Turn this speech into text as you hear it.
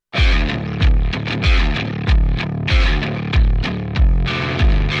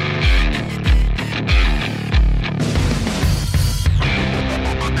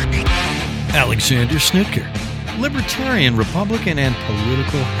Alexander Snitker, libertarian, Republican, and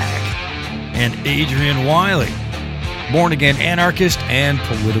political hack. And Adrian Wiley, born-again anarchist and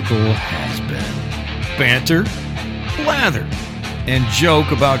political has-been. Banter, blather, and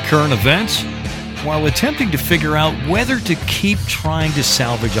joke about current events while attempting to figure out whether to keep trying to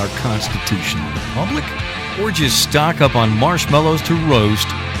salvage our constitutional republic or just stock up on marshmallows to roast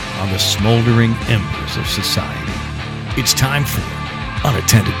on the smoldering embers of society. It's time for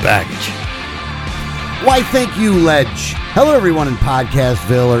Unattended Baggage. Why, thank you, Ledge. Hello, everyone in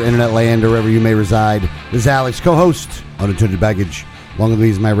Podcastville or Internet Land or wherever you may reside. This is Alex, co-host, Unattended Baggage. Along with me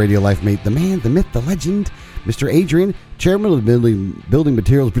is my radio life mate, the man, the myth, the legend, Mr. Adrian, chairman of the Building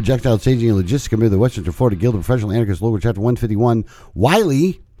Materials, Projectile Staging, and Logistics Committee of the Western Florida Guild of Professional Anarchists, Local Chapter 151.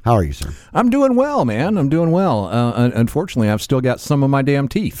 Wiley, how are you, sir? I'm doing well, man. I'm doing well. Unfortunately, I've still got some of my damn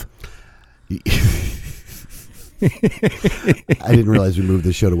teeth. I didn't realize we moved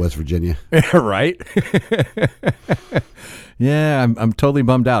this show to West Virginia. Right? Yeah, I'm totally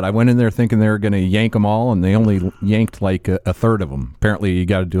bummed out. I went in there thinking they were going to yank them all, and they only yanked like a third of them. Apparently, you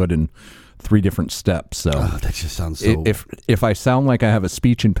got to do it in 3 different steps. So that just sounds so... If I sound like I have a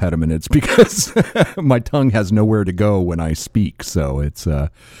speech impediment, it's because my tongue has nowhere to go when I speak. So it's...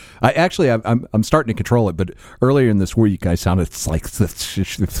 I'm starting to control it, but earlier in this week I sounded like just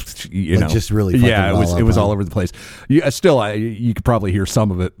really fucking it was all over the place. You could probably hear some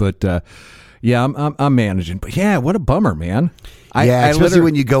of it, but yeah, I'm managing. But yeah, what a bummer, man. Especially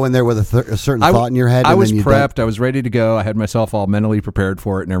when you go in there with a certain thought in your head. I was prepped. I was ready to go. I had myself all mentally prepared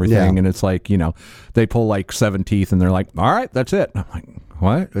for it and everything. Yeah. And it's like, they pull like 7 teeth and they're like, all right, that's it. I'm like,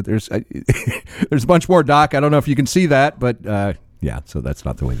 what? There's a bunch more, Doc. I don't know if you can see that, but yeah, so that's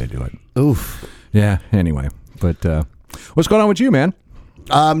not the way they do it. Oof. Yeah, anyway. But what's going on with you, man?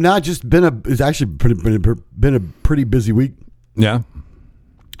 It's actually been a pretty busy week. Yeah.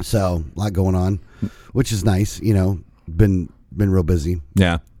 So, a lot going on, which is nice, been real busy.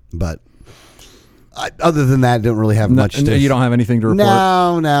 Yeah. But other than that, I don't really have much to... You don't have anything to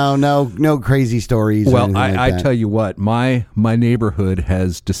report? No crazy stories. Well, I tell you what, my neighborhood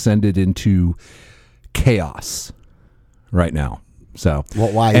has descended into chaos right now. So,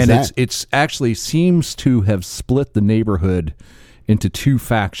 well, why is that? And it's actually seems to have split the neighborhood into 2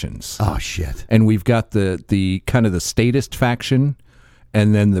 factions. Oh, shit. And we've got the kind of the statist faction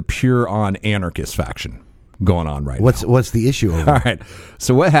and then the pure on anarchist faction going on right now. What's the issue over? All right.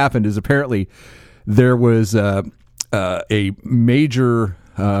 So what happened is apparently there was a major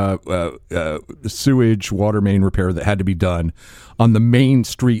sewage water main repair that had to be done on the main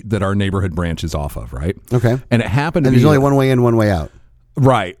street that our neighborhood branches off of, right? Okay. And it happened and there's only one way in, one way out.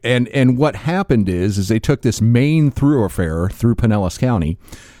 Right. And what happened is they took this main thoroughfare through Pinellas County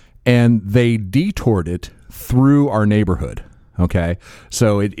and they detoured it through our neighborhood. Okay.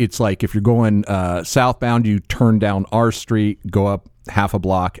 So it's like if you're going southbound, you turn down our street, go up half a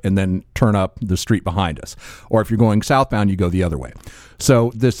block, and then turn up the street behind us. Or if you're going southbound, you go the other way.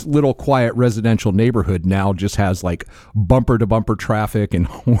 So this little quiet residential neighborhood now just has like bumper to bumper traffic and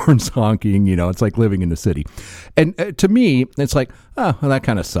horns honking. It's like living in the city. And to me, it's like, oh, well, that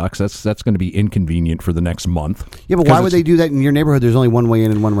kind of sucks. That's going to be inconvenient for the next month. Yeah, but why would they do that in your neighborhood? There's only one way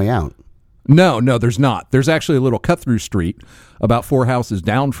in and one way out. No, there's not. There's actually a little cut-through street about 4 houses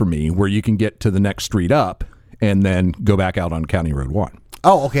down from me where you can get to the next street up and then go back out on County Road 1.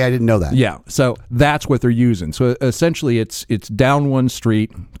 Oh, okay. I didn't know that. Yeah. So that's what they're using. So essentially it's down one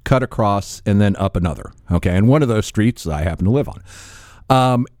street, cut across, and then up another. Okay. And one of those streets I happen to live on.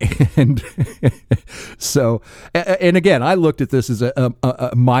 And so, and again, I looked at this as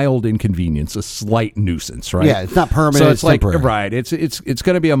a mild inconvenience, a slight nuisance, right? Yeah, it's not permanent. So it's like, temporary. Right. It's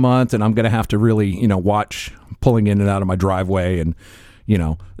going to be a month, and I'm going to have to really, watch pulling in and out of my driveway, and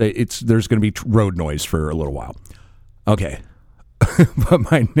there's going to be road noise for a little while. Okay, but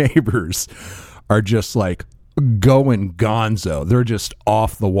my neighbors are just like going gonzo. They're just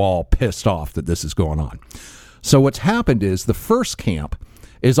off the wall, pissed off that this is going on. So what's happened is the first camp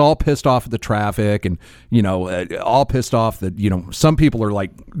is all pissed off at the traffic and, all pissed off that, some people are like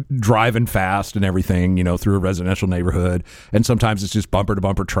driving fast and everything, through a residential neighborhood. And sometimes it's just bumper to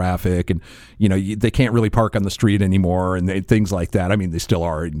bumper traffic and, they can't really park on the street anymore and things like that. I mean, they still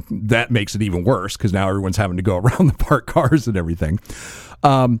are. And that makes it even worse because now everyone's having to go around the parked cars and everything.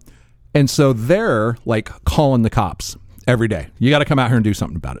 And so they're like calling the cops every day. You got to come out here and do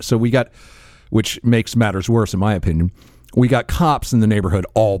something about it. So which makes matters worse, in my opinion. We got cops in the neighborhood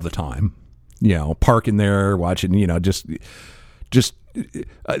all the time, parking there, watching, just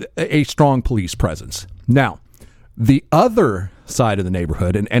a strong police presence. Now, the other side of the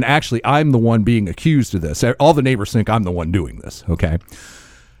neighborhood, and actually I'm the one being accused of this. All the neighbors think I'm the one doing this, okay?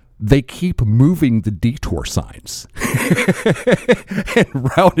 they keep moving the detour signs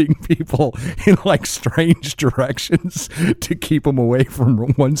and routing people in like strange directions to keep them away from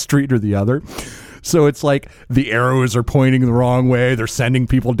one street or the other. So it's like the arrows are pointing the wrong way. They're sending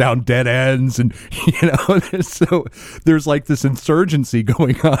people down dead ends. And, so there's like this insurgency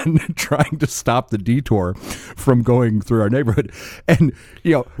going on trying to stop the detour from going through our neighborhood. And,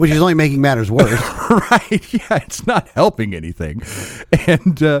 which is only making matters worse. Right. Yeah. It's not helping anything.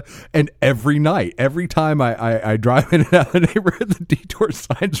 And every night, every time I drive in and out of the neighborhood, the detour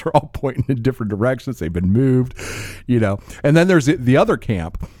signs are all pointing in different directions. They've been moved, And then there's the other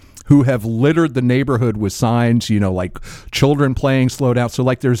camp who have littered the neighborhood with signs, like children playing slow down. So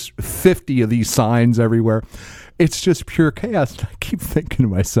like there's 50 of these signs everywhere. It's just pure chaos. I keep thinking to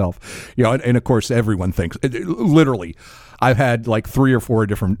myself, and of course everyone thinks, literally, I've had like 3 or 4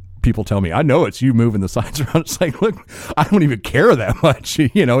 different people tell me, I know it's you moving the signs around. It's like, look, I don't even care that much.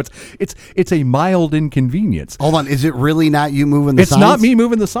 It's a mild inconvenience. Hold on. Is it really not you moving the signs? It's not me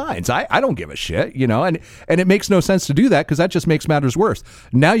moving the signs. I don't give a shit, and it makes no sense to do that because that just makes matters worse.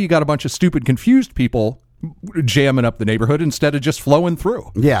 Now you got a bunch of stupid, confused people jamming up the neighborhood instead of just flowing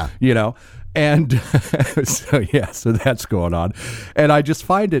through. Yeah. And so that's going on. And I just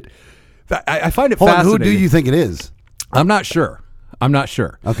find it, I find it fascinating. Who do you think it is? I'm not sure.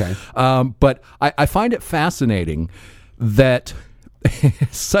 Okay. But I find it fascinating that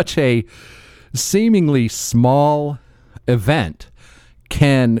such a seemingly small event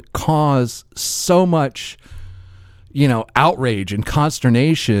can cause so much, outrage and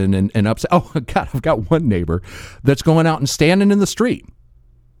consternation and upset. Oh, God, I've got one neighbor that's going out and standing in the street.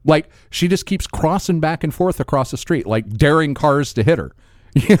 Like, she just keeps crossing back and forth across the street, like daring cars to hit her.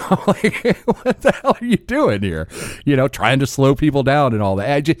 Like, what the hell are you doing here? Trying to slow people down and all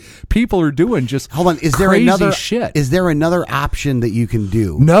that. People are doing just hold on. Is there crazy another shit? Is there another option that you can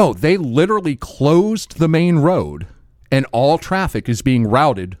do? No, they literally closed the main road, and all traffic is being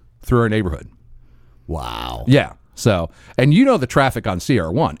routed through our neighborhood. Wow. Yeah. So, and the traffic on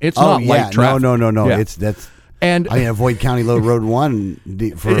CR1. It's not light traffic. No. Yeah. And I avoid County Load Road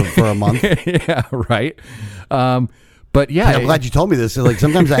 1 for a month. Yeah. Right. But yeah, I'm glad you told me this. Like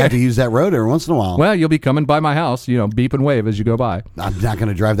sometimes I have to use that road every once in a while. Well, you'll be coming by my house, beep and wave as you go by. I'm not going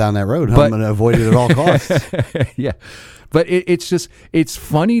to drive down that road. I'm going to avoid it at all costs. Yeah, but it's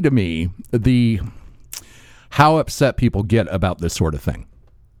funny to me how upset people get about this sort of thing.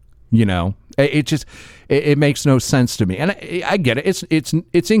 It makes no sense to me, and I get it.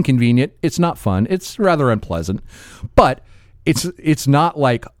 It's inconvenient. It's not fun. It's rather unpleasant, but it's not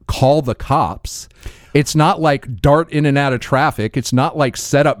like call the cops. It's not like dart in and out of traffic. It's not like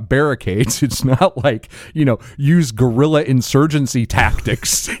set up barricades. It's not like, use guerrilla insurgency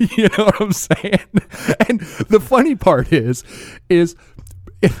tactics. You know what I'm saying? And the funny part is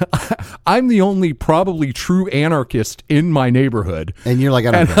I'm the only probably true anarchist in my neighborhood. And you're like,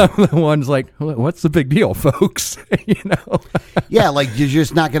 I don't care. I'm the one's like, what's the big deal, folks? Yeah, like you're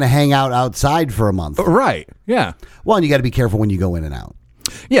just not going to hang out outside for a month. Right. Yeah. Well, and you got to be careful when you go in and out.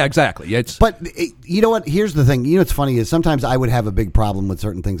 Yeah, exactly. But you know what? Here's the thing. What's funny is sometimes I would have a big problem with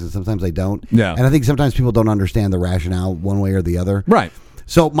certain things and sometimes I don't. Yeah. And I think sometimes people don't understand the rationale one way or the other. Right.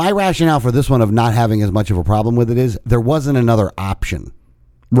 So my rationale for this one of not having as much of a problem with it is there wasn't another option.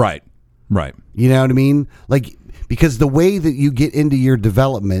 Right. You know what I mean? Like, because the way that you get into your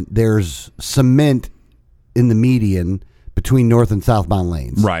development, there's cement in the median between north and southbound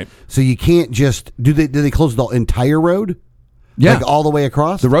lanes. Right. So you can't just do they close the entire road? Yeah. Like all the way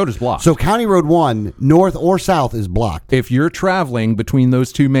across? The road is blocked. So County Road 1, north or south, is blocked. If you're traveling between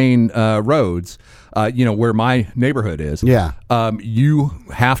those two main roads, where my neighborhood is, you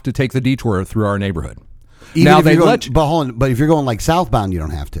have to take the detour through our neighborhood. But if you're going like southbound, you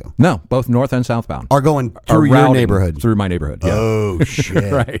don't have to. No, both north and southbound are going through your neighborhood. Through my neighborhood. Yeah. Oh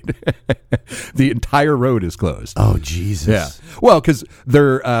shit! Right. The entire road is closed. Oh Jesus! Yeah. Well, because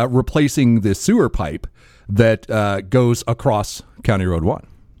they're replacing the sewer pipe that goes across County Road 1.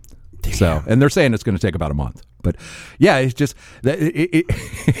 Damn. So, and they're saying it's going to take about a month. But yeah, it's just I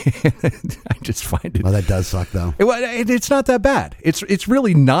just find it. Well, that does suck though. It's not that bad. It's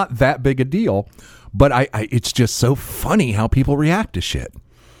really not that big a deal. But it's just so funny how people react to shit,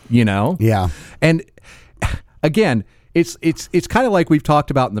 Yeah. And again, it's kind of like we've talked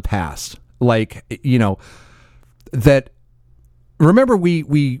about in the past, like that. Remember,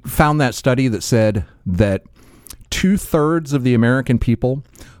 we found that study that said that 2/3 of the American people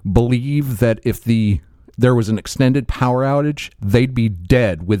believe that if there was an extended power outage, they'd be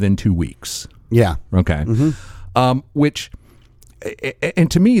dead within 2 weeks. Yeah. Okay. Mm-hmm.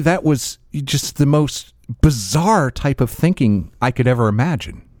 And to me, that was just the most bizarre type of thinking I could ever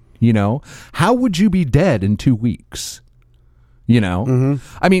imagine. You know, how would you be dead in 2 weeks? You know,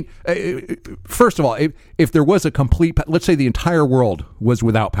 I mean, first of all, if there was a complete, let's say the entire world was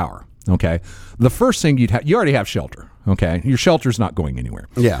without power. Okay, the first thing you already have shelter. Okay, your shelter's not going anywhere.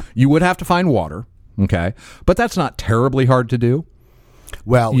 Yeah, you would have to find water. Okay, but that's not terribly hard to do.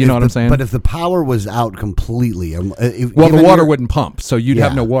 Well, you know what I'm saying? But if the power was out completely, the water wouldn't pump, so you'd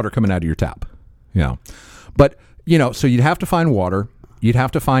have no water coming out of your tap. Yeah, but so you'd have to find water. You'd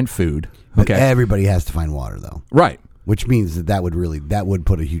have to find food. Okay, but everybody has to find water, though. Right. Which means that would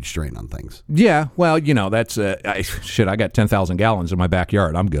put a huge strain on things. Yeah, well, that's I got 10,000 gallons in my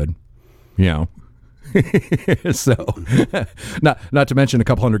backyard. I'm good. So, not to mention a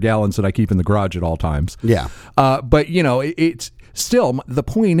couple hundred gallons that I keep in the garage at all times. Yeah. But it's still, the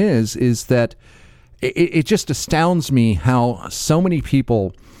point is that it just astounds me how so many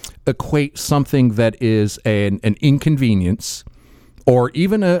people equate something that is an inconvenience or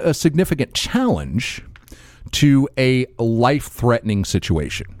even a significant challenge to a life-threatening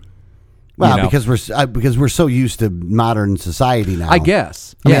situation. Well, because we're so used to modern society now. I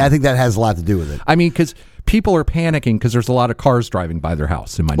guess. I mean, I think that has a lot to do with it. I mean, because people are panicking because there's a lot of cars driving by their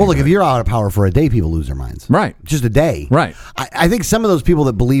house in my neighborhood. Well, look, if you're out of power for a day, people lose their minds. Right. Just a day. Right. I think some of those people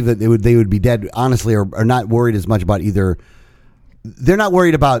that believe that they would be dead, honestly, are not worried as much about either. They're not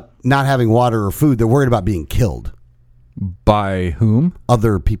worried about not having water or food. They're worried about being killed. By whom?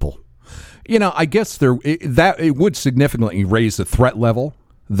 Other people. I guess it would significantly raise the threat level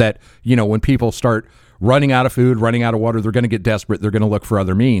that, when people start running out of food, running out of water, they're going to get desperate. They're going to look for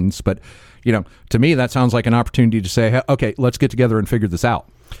other means. But, to me, that sounds like an opportunity to say, hey, okay, let's get together and figure this out.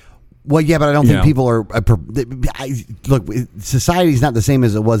 Well, yeah, but I don't think people are. Look, society's not the same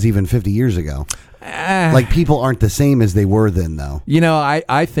as it was even 50 years ago. Like, people aren't the same as they were then, though.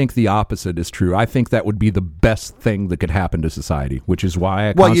 I think the opposite is true. I think that would be the best thing that could happen to society, which is why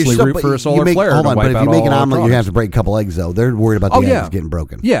I constantly root for a solar flare. Hold on, but if you make an omelet, you have to break a couple eggs, though. They're worried about the eggs getting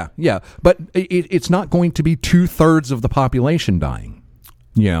broken. Yeah. But it's not going to be 2/3 of the population dying.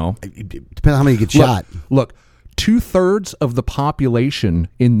 It depends on how many get shot. Look, 2/3 of the population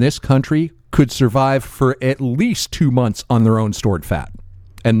in this country could survive for at least 2 months on their own stored fat.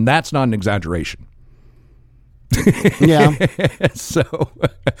 And that's not an exaggeration. Yeah. So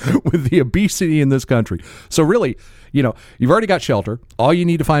with the obesity in this country. So really, you've already got shelter. All you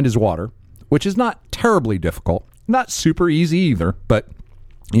need to find is water, which is not terribly difficult. Not super easy either, but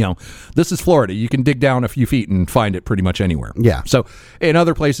this is Florida. You can dig down a few feet and find it pretty much anywhere. Yeah. So in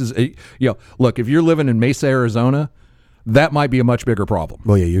other places, look, if you're living in Mesa, Arizona, that might be a much bigger problem.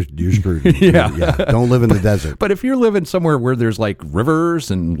 Well, yeah, you're screwed. Yeah. Don't live in the desert. But if you're living somewhere where there's like rivers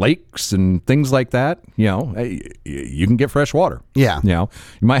and lakes and things like that, you can get fresh water. Yeah. You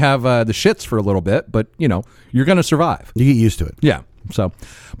might have the shits for a little bit, but you're going to survive. You get used to it. Yeah. So,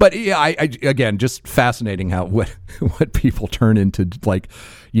 but I again, just fascinating how what people turn into, like,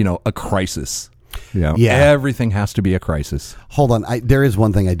 a crisis. Yeah. Everything has to be a crisis. Hold on. There is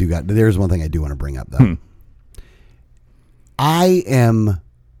one thing I do want to bring up, though. I am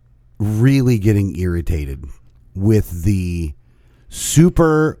really getting irritated with the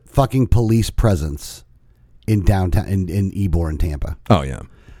super fucking police presence in downtown, in Ybor and Tampa. Oh, yeah.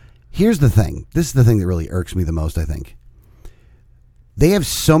 Here's the thing. This is the thing that really irks me the most, I think. They have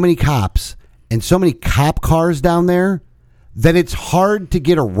so many cops and so many cop cars down there that it's hard to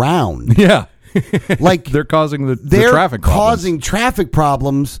get around. Yeah. Like, they're causing the traffic problems. Causing traffic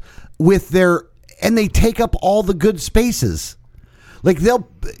problems with their... And they take up all the good spaces. Like, they'll...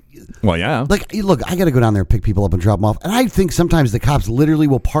 Well, yeah. Like, look, I got to go down there and pick people up and drop them off. And I think sometimes the cops literally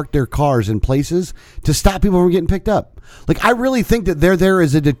will park their cars in places to stop people from getting picked up. Like, I really think that they're there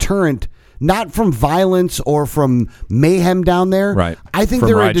as a deterrent, not from violence or from mayhem down there. Right. I think From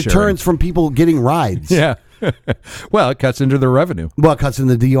they're a ride deterrent sharing. from people getting rides. Yeah. Well, it cuts into their revenue. Well, it cuts in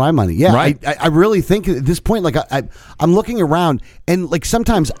the DUI money. Yeah, Right. I really think at this point, like, I'm looking around, and like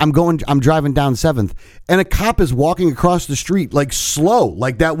sometimes I'm driving down 7th, and a cop is walking across the street like slow,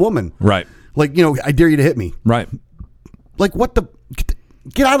 like that woman. Right. Like, I dare you to hit me. Right. Like, what the?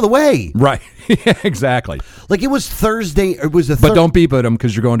 Get out of the way. Right. Yeah, exactly. Like, it was Thursday. It was But don't beep at them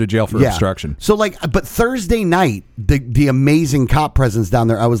because you're going to jail for obstruction. So, like, but Thursday night, the amazing cop presence down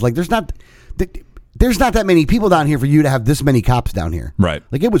there, I was like, there's not that many people down here for you to have this many cops down here. Right.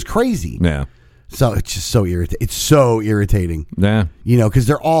 Like, it was crazy. Yeah. So it's just so irritating. It's so irritating. Yeah. Because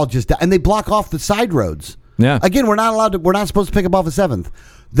they're all just, and they block off the side roads. Yeah. Again, we're not supposed to pick up off of 7th.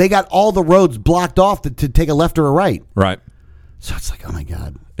 They got all the roads blocked off to take a left or a right. Right. So it's like, oh my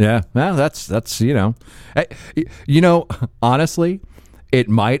God. Yeah. Well, that's honestly, it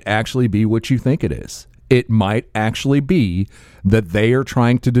might actually be what you think it is. it might actually be that they are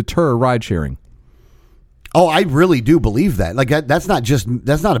trying to deter ride sharing. Oh, I really do believe that. Like that's not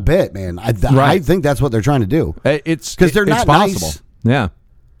a bit, man. I think that's what they're trying to do. It's because they're not possible. Nice.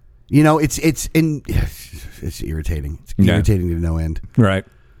 Yeah, it's irritating. It's irritating to no end. Right.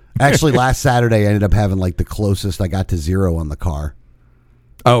 Actually, last Saturday I ended up having like the closest I got to zero on the car.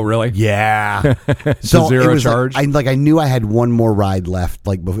 Oh, really? Yeah. So zero it was charge. I knew I had one more ride left.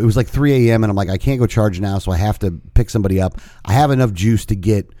 Like it was like 3 a.m. and I'm like, I can't go charge now, so I have to pick somebody up. I have enough juice to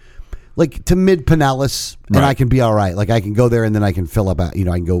get like to mid Pinellas, and I can be all right. Like I can go there and then I can fill up. I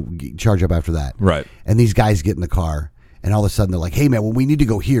can go charge up after that. Right. And these guys get in the car, and all of a sudden they're like, "Hey man, well we need to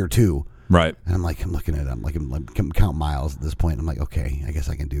go here too." Right. And I'm like, I'm looking at it. I'm count miles at this point. I'm like, okay, I guess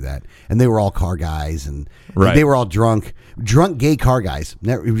I can do that. And they were all car guys, and they were all drunk gay car guys.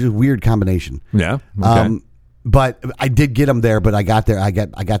 It was a weird combination. Yeah. Okay. But I did get them there. But I got there. I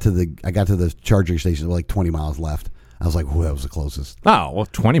got to the charging station with like 20 miles left. I was like, whoa, that was the closest. Oh, well,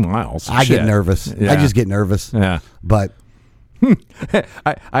 20 miles. I get nervous. Yeah. I just get nervous. Yeah. But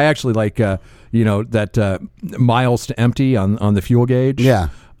I actually like that miles to empty on the fuel gauge. Yeah.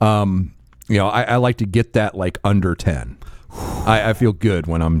 I like to get that like under 10. I feel good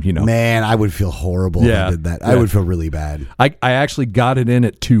when I'm, Man, I would feel horrible if I did that. I would feel really bad. I actually got it in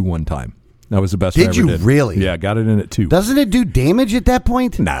at 2 one time. That was the best I ever did. Did you really? Yeah, got it in at 2. Doesn't it do damage at that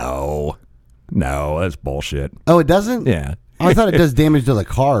point? No, that's bullshit. Oh, it doesn't? Yeah. Oh, I thought it does damage to the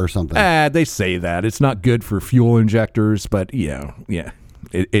car or something. They say that. It's not good for fuel injectors, but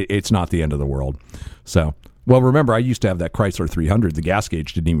it's not the end of the world. So... Well, remember, I used to have that Chrysler 300. The gas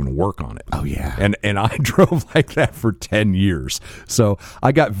gauge didn't even work on it. Oh, yeah. And I drove like that for 10 years. So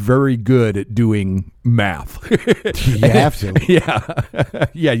I got very good at doing math. You have to. Yeah.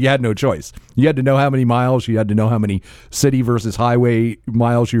 Yeah, you had no choice. You had to know how many miles. You had to know how many city versus highway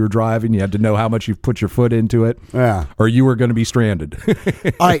miles you were driving. You had to know how much you put your foot into it. Yeah. Or you were going to be stranded.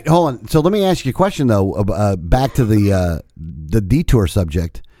 All right, hold on. So let me ask you a question, though, back to the detour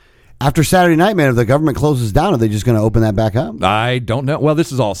subject. After Saturday night, man, if the government closes down, are they just going to open that back up? I don't know. Well,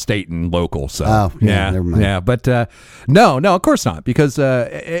 this is all state and local, so never mind. Yeah, but no, of course not, because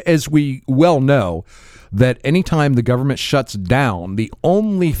as we well know, that anytime the government shuts down, the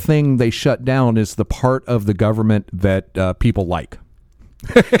only thing they shut down is the part of the government that people like.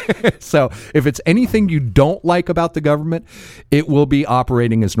 So if it's anything you don't like about the government, it will be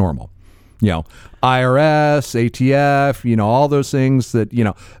operating as normal. IRS, ATF, all those things that,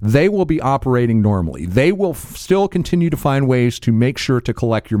 they will be operating normally. They will still continue to find ways to make sure to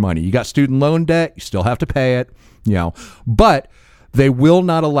collect your money. You got student loan debt, you still have to pay it, but they will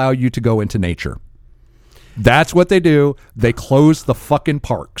not allow you to go into nature. That's what they do. They close the fucking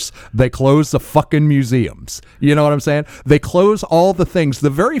parks. They close the fucking museums. You know what I'm saying? They close all the things,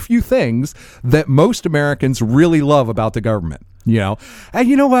 the very few things that most Americans really love about the government. And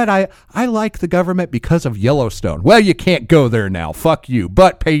you know what? I like the government because of Yellowstone. Well, you can't go there now. Fuck you.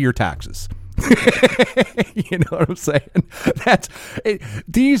 But pay your taxes. You know what I'm saying?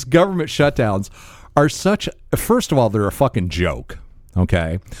 These government shutdowns are first of all, they're a fucking joke.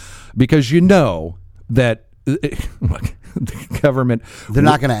 Okay? Because that look, the government, they're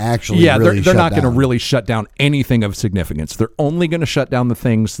not going to actually they're not going to really shut down anything of significance. They're only going to shut down the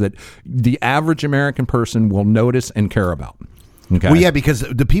things that the average American person will notice and care about. Okay. Well, yeah, because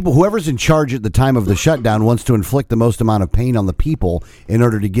the people, whoever's in charge at the time of the shutdown, wants to inflict the most amount of pain on the people in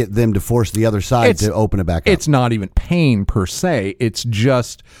order to get them to force the other side to open it back up. It's not even pain per se. It's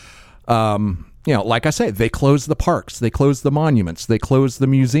just, like I say, they close the parks, they close the monuments, they close the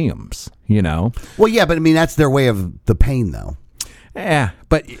museums. Well, yeah, but I mean that's their way of the pain, though. Yeah,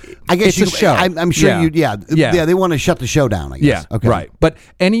 but I guess it's a show. I'm sure they want to shut the show down, I guess. Yeah, okay. Right. But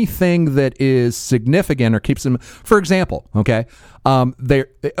anything that is significant or keeps them, for example, okay, they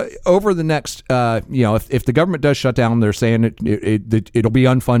over the next, if the government does shut down, they're saying it'll be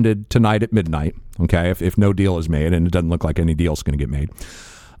unfunded tonight at midnight, okay, if no deal is made, and it doesn't look like any deal is going to get made.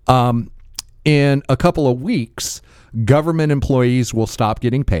 In a couple of weeks, government employees will stop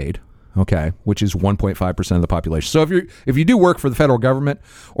getting paid. Okay, which is 1.5% of the population. So if you do work for the federal government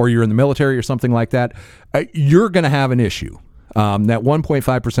or you're in the military or something like that, you're going to have an issue. That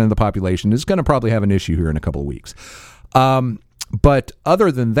 1.5% of the population is going to probably have an issue here in a couple of weeks. But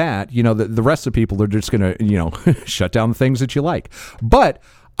other than that, the rest of the people are just going to, shut down the things that you like. But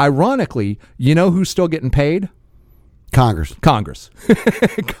ironically, who's still getting paid? Congress. Congress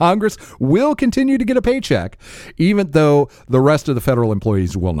will continue to get a paycheck, even though the rest of the federal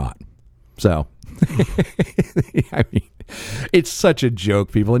employees will not. So, I mean, it's such a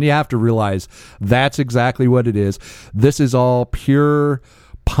joke, people, and you have to realize that's exactly what it is. This is all pure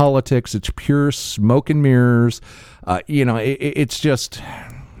politics. It's pure smoke and mirrors. It's just,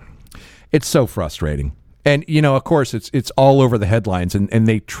 it's so frustrating. And, of course, it's all over the headlines, and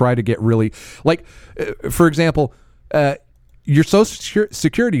they try to get really, like, for example, your Social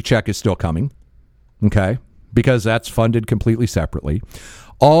Security check is still coming, okay, because that's funded completely separately.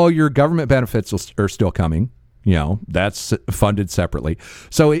 All your government benefits are still coming. That's funded separately.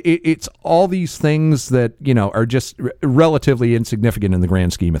 So it's all these things that, are just relatively insignificant in the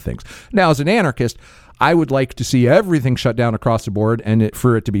grand scheme of things. Now, as an anarchist, I would like to see everything shut down across the board and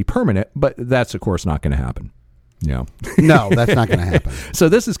for it to be permanent, but that's, of course, not going to happen. No, that's not going to happen. So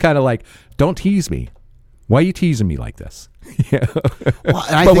this is kind of like, don't tease me. Why are you teasing me like this?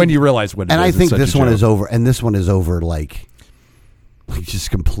 But when you realize what it is, and I think this one joke. is over, and this one is over like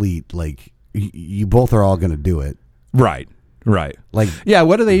just complete, like you both are all going to do it. Right. Like, yeah,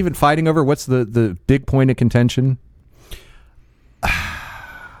 what are they even fighting over? What's the big point of contention?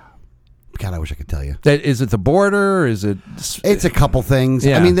 God, I wish I could tell you. Is it the border? Is it? It's a couple things.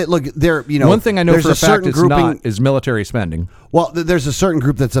 Yeah. I mean, look, there. One thing I know for a fact it's grouping, not is military spending. Well, there's a certain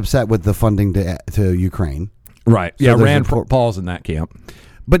group that's upset with the funding to Ukraine. Right. So yeah, Rand Paul's in that camp.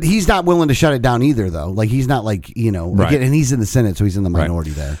 But he's not willing to shut it down either, though. Like, he's not like, Right. And he's in the Senate, so he's in the minority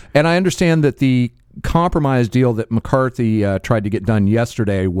there. And I understand that the compromise deal that McCarthy tried to get done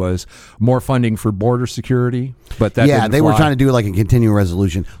yesterday was more funding for border security, but that didn't they fly. were trying to do like a continuing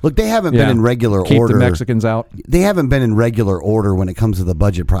resolution. Look, they haven't been in regular Keep order. the Mexicans out. They haven't been in regular order when it comes to the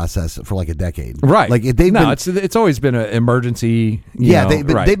budget process for like a decade. Right. Like it's always been an emergency.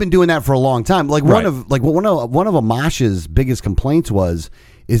 They've been doing that for a long time. Like one of Amash's biggest complaints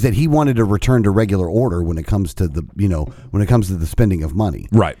is that he wanted to return to regular order when it comes to the spending of money.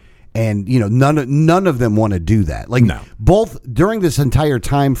 Right. And none of them want to do that. Like both during this entire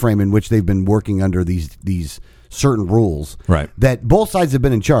time frame in which they've been working under these certain rules, right? That both sides have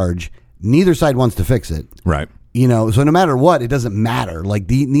been in charge. Neither side wants to fix it, right? So no matter what, it doesn't matter. Like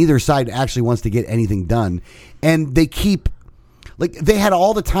neither side actually wants to get anything done, and they keep. Like they had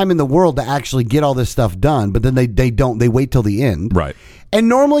all the time in the world to actually get all this stuff done, but then they don't. They wait till the end, right? And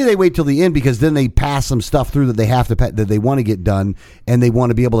normally they wait till the end because then they pass some stuff through that they have to that they want to get done, and they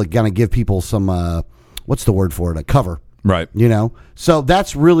want to be able to kind of give people some what's the word for it? A cover, right? So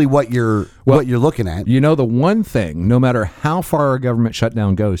that's really what you're looking at. The one thing, no matter how far our government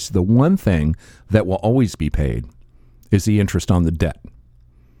shutdown goes, the one thing that will always be paid is the interest on the debt,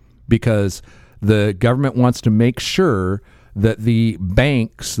 because the government wants to make sure that the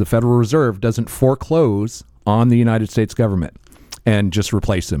banks, the Federal Reserve, doesn't foreclose on the United States government and just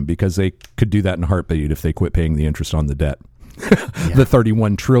replace them, because they could do that in a heartbeat if they quit paying the interest on the debt. The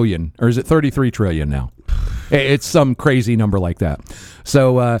 31 trillion, or is it 33 trillion now? It's some crazy number like that.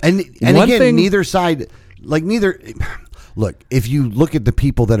 So, and again, neither side, look, if you look at the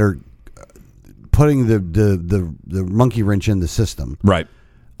people that are putting the monkey wrench in the system, right,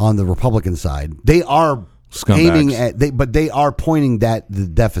 on the Republican side, they are scumbags. Aiming at but they are pointing at the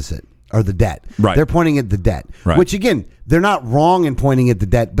deficit or the debt. Right. They're pointing at the debt. Right. Which again, they're not wrong in pointing at the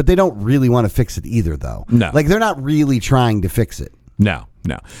debt, but they don't really want to fix it either, though. No. Like they're not really trying to fix it. No.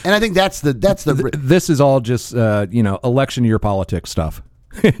 And I think that's the this is all just election year politics stuff.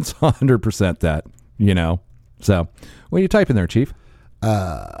 It's 100% that, So, what are you typing there, Chief?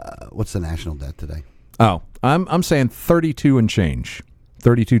 What's the national debt today? Oh, I'm saying 32 and change.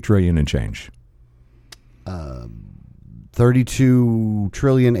 32 trillion and change.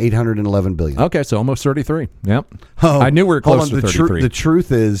 32,811 billion. Okay, so almost 33. Yep. Oh, I knew we were close to 33. The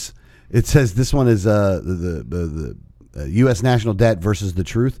truth is, it says this one is the U.S. national debt versus the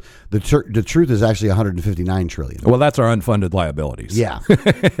truth. The truth is actually 159 trillion. Well, that's our unfunded liabilities. Yeah.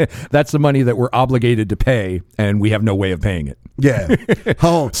 That's the money that we're obligated to pay, and we have no way of paying it. Yeah.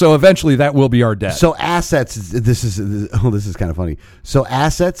 So eventually that will be our debt. So assets, this is kind of funny. So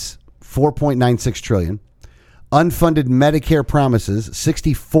assets, 4.96 trillion. Unfunded Medicare promises,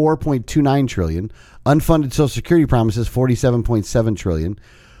 64.29 trillion. Unfunded Social Security promises, 47.7 trillion.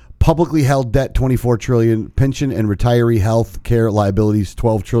 Publicly held debt, 24 trillion. Pension and retiree health care liabilities,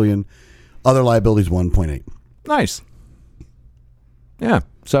 12 trillion. Other liabilities, 1.8. Nice. Yeah.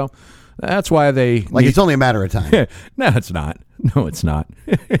 So that's why they it's only a matter of time. No, it's not.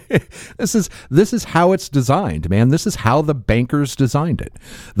 This is how it's designed, man. This is how the bankers designed it.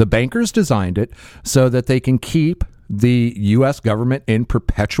 The bankers designed it so that they can keep the U.S. government in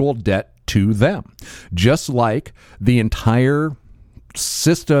perpetual debt to them, just like the entire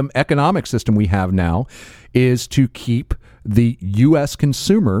economic system we have now is to keep the U.S.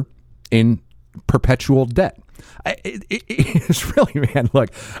 consumer in perpetual debt. It's really, man,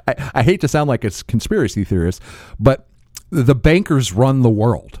 look, I hate to sound like a conspiracy theorist, but the bankers run the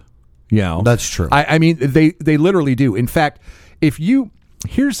world. You know, That's true. I mean, they literally do. In fact,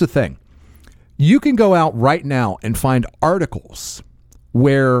 here's the thing, you can go out right now and find articles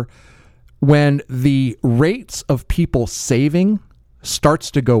where when the rates of people saving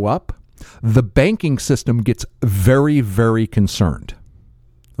starts to go up, the banking system gets very, very concerned.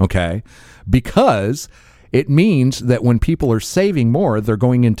 Okay? Because it means that when people are saving more, they're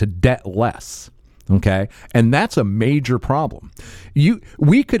going into debt less. Okay? And that's a major problem.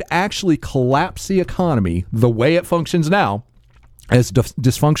 We could actually collapse the economy the way it functions now, as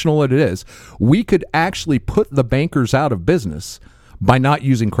dysfunctional as it is. We could actually put the bankers out of business by not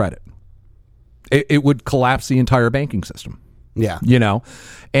using credit. It would collapse the entire banking system. Yeah. You know,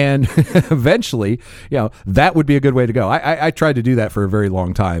 and eventually, you know, that would be a good way to go. I tried to do that for a very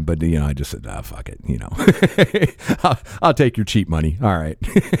long time, but, you know, I just said, fuck it, you know, I'll take your cheap money. All right.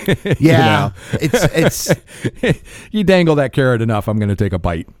 Yeah. You know? It's you dangle that carrot enough, I'm going to take a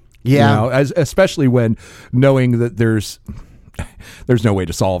bite. Yeah. You know, especially when knowing that there's no way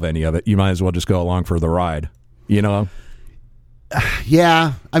to solve any of it. You might as well just go along for the ride, you know?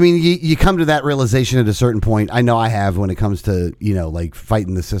 Yeah. I mean, you come to that realization at a certain point. I know I have when it comes to, you know, like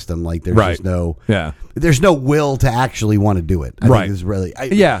fighting the system. Like there's just there's no will to actually want to do it. I think it's really,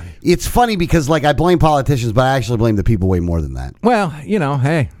 it's funny because like I blame politicians, but I actually blame the people way more than that. Well, you know,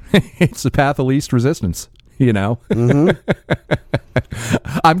 hey, it's the path of least resistance. You know,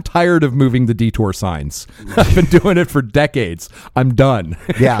 I'm tired of moving the detour signs. I've been doing it for decades. I'm done.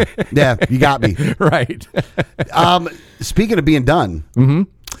 Yeah, you got me. Right. Speaking of being done.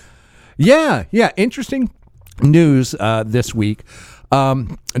 Yeah. Interesting news this week.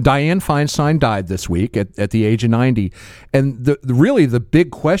 Dianne Feinstein died this week at the age of 90. And really the big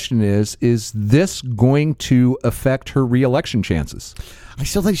question is this going to affect her reelection chances? I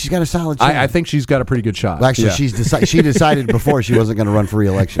still think she's got a solid chance. I think she's got a pretty good shot. Well, actually, she decided before she wasn't going to run for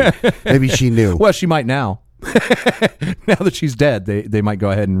re-election. Maybe she knew. Well, she might now. Now that she's dead, they might go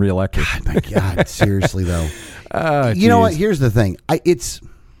ahead and reelect her. God, my God, seriously though. You know what? Here's the thing.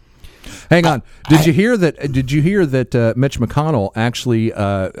 Hang on. Did you hear that Mitch McConnell actually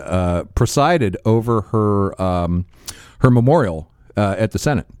presided over her memorial at the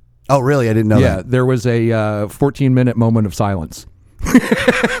Senate? Oh, really? I didn't know that. Yeah, there was a 14-minute moment of silence.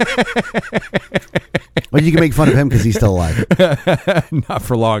 Well, you can make fun of him because he's still alive. Not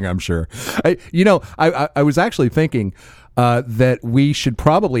for long, I'm sure. I was actually thinking that we should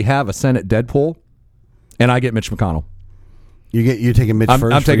probably have a Senate Deadpool, and I get Mitch McConnell. You're taking Mitch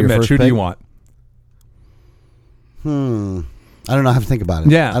first. I'm taking Mitch. Who do you want? I don't know. I have to think about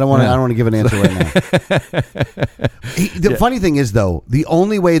it. Yeah, I don't want to give an answer right now. The funny thing is, though, the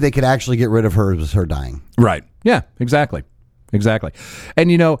only way they could actually get rid of her was her dying. Right. Yeah. Exactly. And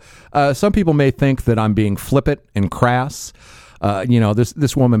you know, some people may think that I'm being flippant and crass. You know,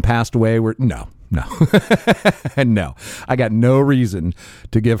 this woman passed away. No. No. I got no reason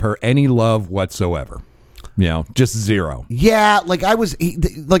to give her any love whatsoever. You know, just zero. Yeah, like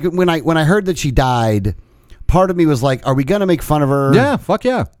when I heard that she died, part of me was like, are we going to make fun of her? Yeah, fuck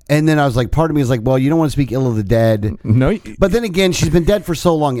yeah. And then I was like, part of me was like, well, you don't want to speak ill of the dead. No. But then again, she's been dead for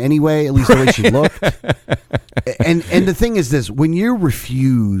so long anyway, at least the way she looked. And the thing is this, when you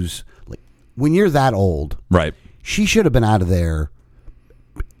refuse, like when you're that old, right? She should have been out of there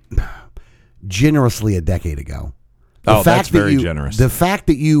generously a decade ago. That's very generous. The fact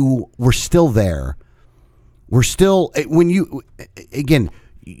that you were still there,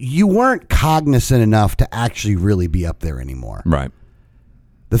 you weren't cognizant enough to actually really be up there anymore. Right.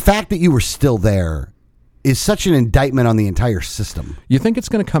 The fact that you were still there is such an indictment on the entire system. You think it's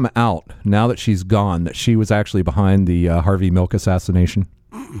going to come out now that she's gone that she was actually behind the Harvey Milk assassination?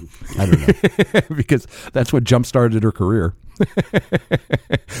 I don't know. Because that's what jump-started her career.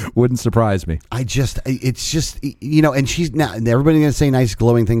 Wouldn't surprise me. It's just, you know, and she's now, everybody's going to say nice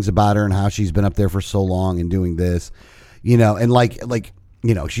glowing things about her and how she's been up there for so long and doing this, you know, and like,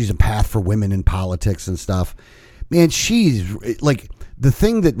 you know, she's a path for women in politics and stuff. Man, she's like, the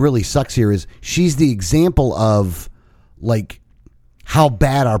thing that really sucks here is she's the example of like how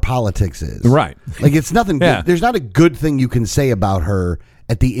bad our politics is. Right. Like it's nothing good. Yeah. There's not a good thing you can say about her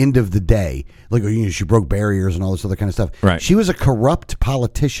at the end of the day. Like, you know, she broke barriers and all this other kind of stuff. Right. She was a corrupt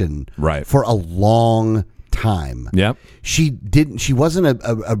politician for a long time. Yep. She wasn't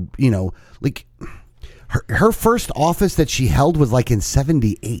a you know, like her first office that she held was like in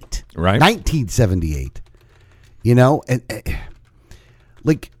 78. Right. 1978. You know, and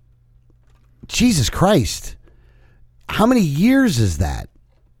like Jesus Christ. How many years is that?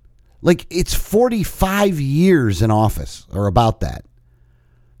 Like it's 45 years in office or about that.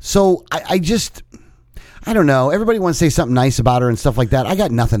 So I I don't know. Everybody wants to say something nice about her and stuff like that. I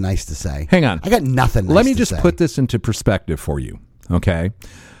got nothing nice to say. Hang on. I got nothing nice Let me to just say. put this into perspective for you, okay?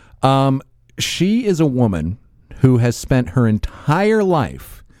 She is a woman who has spent her entire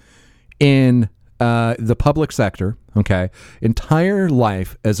life in the public sector, okay? Entire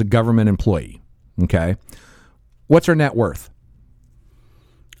life as a government employee, okay? What's her net worth?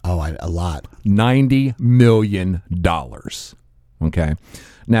 Oh, a lot. $90 million, okay?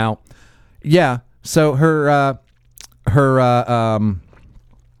 Now, yeah, so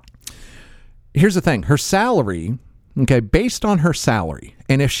here's the thing. Her salary, okay, based on her salary,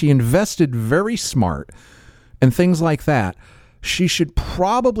 and if she invested very smart and things like that, she should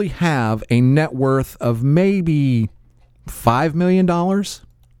probably have a net worth of maybe $5 million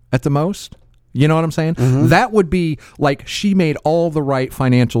at the most. You know what I'm saying? Mm-hmm. That would be like she made all the right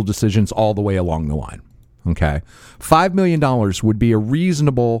financial decisions all the way along the line. Okay. $5 million would be a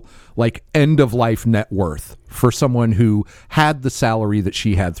reasonable, like, end of life net worth for someone who had the salary that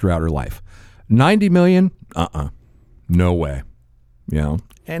she had throughout her life. 90 million? No way. You know,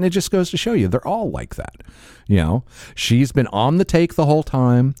 and it just goes to show you they're all like that. You know, she's been on the take the whole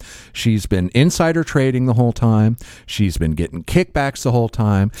time. She's been insider trading the whole time. She's been getting kickbacks the whole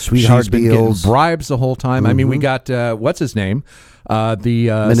time. Sweetheart she's been deals. getting bribes the whole time. I mean, we got what's his name?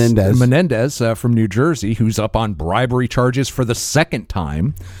 Menendez from New Jersey, who's up on bribery charges for the second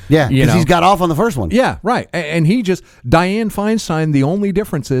time. Yeah, you because know. he's got off on the first one. Yeah, right. And he just, Dianne Feinstein, the only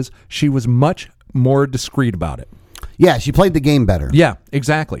difference is she was much more discreet about it. Yeah, she played the game better. Yeah,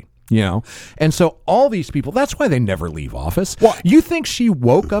 exactly. You know, and so all these people, that's why they never leave office. Well, you think she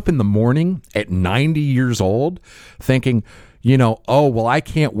woke up in the morning at 90 years old thinking, you know, oh, well, I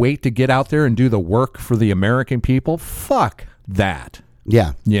can't wait to get out there and do the work for the American people? Fuck that.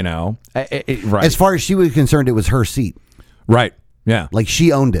 Yeah. You know, right. As far as she was concerned, it was her seat. Right. Yeah. Like,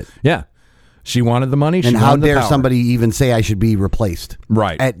 she owned it. Yeah. She wanted the money. And she how wanted the dare power. somebody even say I should be replaced?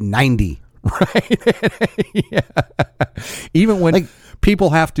 Right. At 90. Yeah. Even when Like,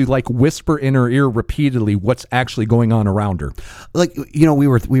 people have to, like, whisper in her ear repeatedly what's actually going on around her. Like, you know,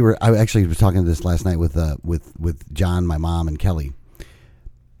 I actually was talking to this last night with John, my mom, and Kelly.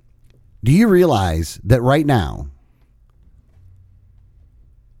 Do you realize that right now,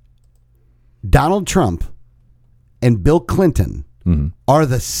 Donald Trump and Bill Clinton are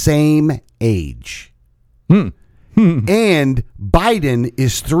the same age? And Biden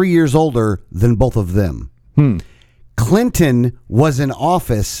is 3 years older than both of them. Clinton was in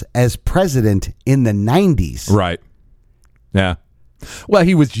office as president in the 90s. Right. Yeah. Well,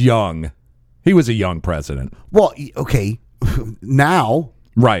 he was young. He was a young president. Well, okay, now,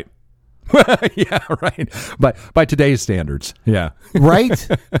 Right. Yeah, right. But by today's standards, yeah. right?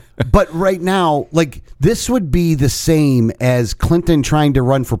 But right now, like, this would be the same as Clinton trying to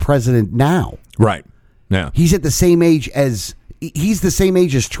run for president now. Right. Yeah. He's at the same age as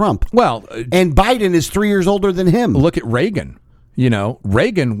Trump. Well, And Biden is 3 years older than him. look at Reagan. You know,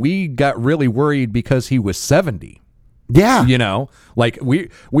 Reagan, we got really worried because he was 70. Yeah. You know, like we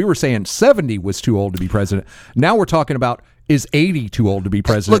were saying 70 was too old to be president. Now we're talking about, is 80 too old to be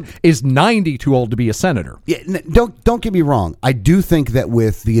president? Look, is 90 too old to be a senator? Yeah, don't get me wrong. I do think that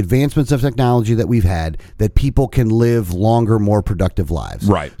with the advancements of technology that we've had, that people can live longer, more productive lives.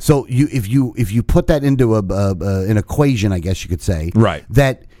 Right. So if you put that into an equation, I guess you could say, Right.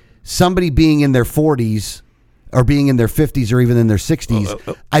 that somebody being in their 40s or being in their 50s or even in their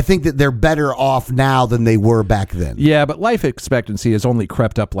 60s, I think that they're better off now than they were back then. Yeah, but life expectancy has only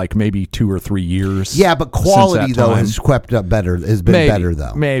crept up like maybe 2 or 3 years. Yeah, but since quality that though time. has crept up better. Has been Maybe, better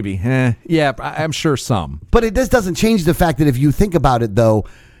though. Maybe. Yeah, I'm sure some. But this doesn't change the fact that if you think about it, though,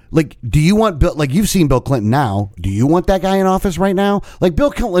 like, do you want Bill? Like, you've seen Bill Clinton now. Do you want that guy in office right now? Like,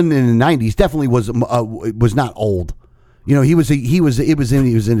 Bill Clinton in the '90s definitely was not old. You know, he was in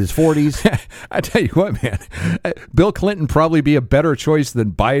his 40s. I tell you what, man, Bill Clinton probably be a better choice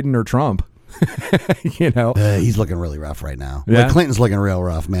than Biden or Trump. You know, He's looking really rough right now. Yeah? Like, Clinton's looking real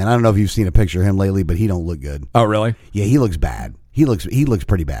rough, man. I don't know if you've seen a picture of him lately, but he don't look good. Oh, really? Yeah, he looks bad. He looks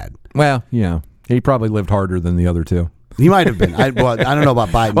pretty bad. Well, yeah, he probably lived harder than the other two. He might have been. I don't know about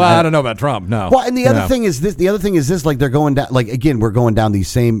Biden. Well, I don't know about Trump. No. Well, and the other thing is this. The other thing is this. Like, they're going down. Like, again, we're going down these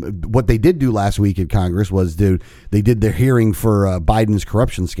same. What they did do last week at Congress was, they did their hearing for Biden's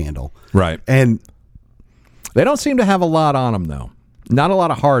corruption scandal. Right. And They don't seem to have a lot on him, though. Not a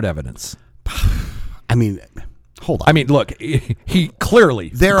lot of hard evidence. I mean, hold on. I mean, look, he clearly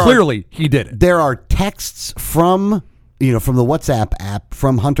he did it. There are texts from the WhatsApp app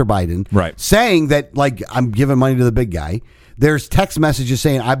from Hunter Biden, Right, saying that, like, I'm giving money to the big guy. There's text messages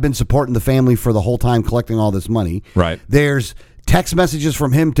saying I've been supporting the family for the whole time collecting all this money. Right. There's text messages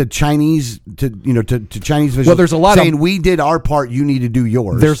from him to Chinese to Chinese officials. Well, there's a lot saying we did our part, you need to do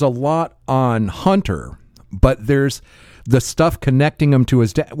yours. There's a lot on Hunter, but there's the stuff connecting him to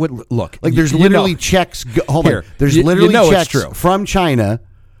his dad. Look, like there's literally checks. Hold on, there's literally checks from China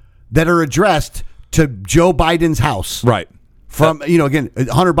that are addressed to Joe Biden's house. Right. From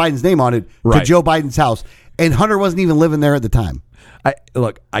Hunter Biden's name on it to Joe Biden's house, and Hunter wasn't even living there at the time.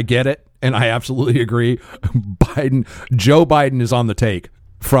 I get it, and I absolutely agree. Joe Biden is on the take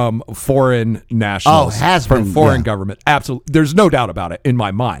from foreign nationals. From foreign government. Absolutely. There's no doubt about it in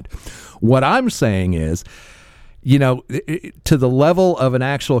my mind. What I'm saying is, to the level of an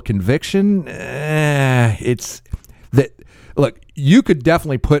actual conviction, it's that, look, you could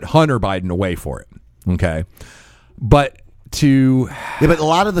definitely put Hunter Biden away for it. Okay. But but a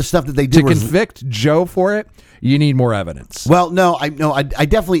lot of the stuff that they did to convict Joe for it, you need more evidence. Well, no, I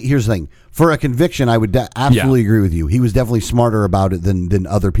definitely. Here's the thing: for a conviction, I would absolutely agree with you. He was definitely smarter about it than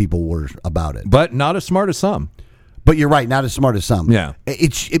other people were about it, but not as smart as some. But you're right, not as smart as some. Yeah.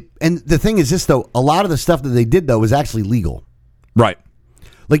 And the thing is this though: a lot of the stuff that they did though was actually legal. Right.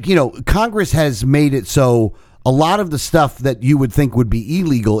 Like Congress has made it so a lot of the stuff that you would think would be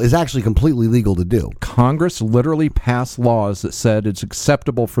illegal is actually completely legal to do. Congress literally passed laws that said it's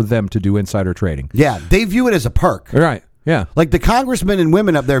acceptable for them to do insider trading. Yeah, they view it as a perk. Right. Yeah. Like the congressmen and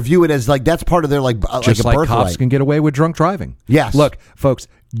women up there view it as like that's part of their just like birthright. Cops can get away with drunk driving. Yes. Look, folks,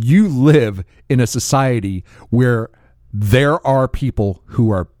 you live in a society where there are people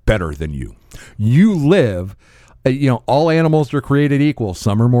who are better than you. You live. All animals are created equal.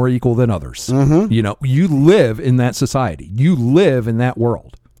 Some are more equal than others. Mm-hmm. You live in that society. You live in that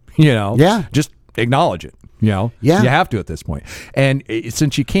world. Yeah. Just acknowledge it. Yeah. You have to at this point. And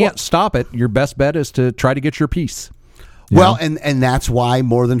since you can't stop it, your best bet is to try to get your peace. Well, and that's why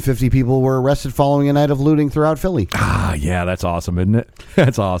more than 50 people were arrested following a night of looting throughout Philly. Ah, yeah, that's awesome, isn't it?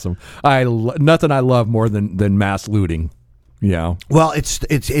 That's awesome. Nothing I love more than mass looting. Yeah. Well,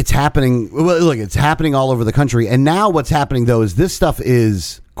 it's happening. Well, look, it's happening all over the country. And now what's happening though is this stuff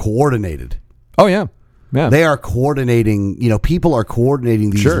is coordinated. Oh yeah. Yeah. They are coordinating, people are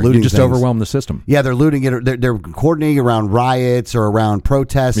coordinating these looting you just things. Overwhelm the system. Yeah, they're looting it. They're coordinating around riots or around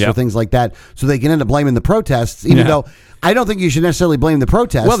protests or things like that. So they can end up blaming the protests, even though I don't think you should necessarily blame the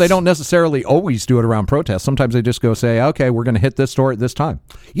protests. Well, they don't necessarily always do it around protests. Sometimes they just go say, okay, we're going to hit this store at this time.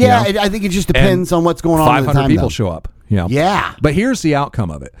 Yeah, I think it just depends on what's going on at the time. 500 people show up. Yeah. But here's the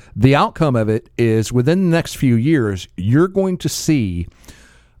outcome of it. The outcome of it is within the next few years, you're going to see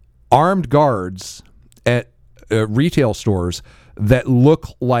armed guards at retail stores that look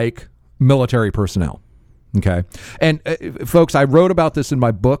like military personnel. Okay. And folks, I wrote about this in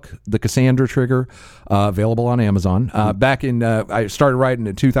my book, The Cassandra Trigger, available on Amazon. Back in, I started writing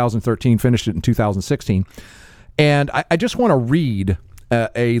in 2013, finished it in 2016. And I just want to read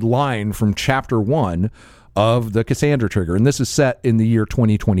a line from chapter 1 of The Cassandra Trigger. And this is set in the year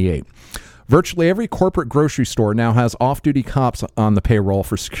 2028. Virtually every corporate grocery store now has off-duty cops on the payroll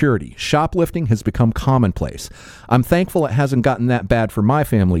for security. Shoplifting has become commonplace. I'm thankful it hasn't gotten that bad for my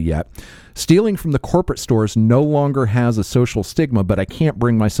family yet. Stealing from the corporate stores no longer has a social stigma, but I can't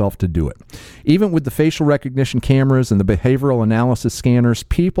bring myself to do it. Even with the facial recognition cameras and the behavioral analysis scanners,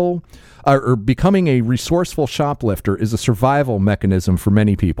 people are becoming a resourceful shoplifter is a survival mechanism for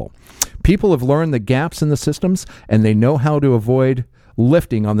many people. People have learned the gaps in the systems, and they know how to avoid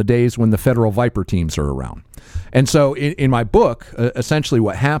lifting on the days when the federal Viper teams are around. And so in my book, essentially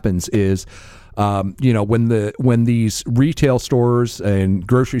what happens is, when these retail stores and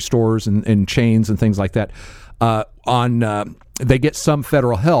grocery stores and chains and things like that, they get some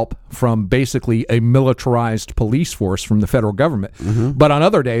federal help from basically a militarized police force from the federal government. Mm-hmm. But on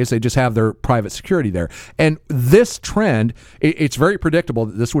other days, they just have their private security there. And this trend, it's very predictable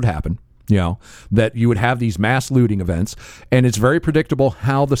that this would happen. That you would have these mass looting events, and it's very predictable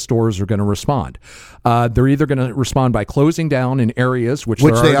how the stores are going to respond. They're either going to respond by closing down in areas, which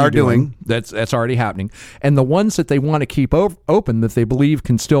they are doing. That's already happening. And the ones that they want to keep open, that they believe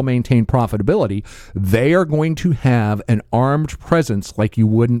can still maintain profitability, they are going to have an armed presence like you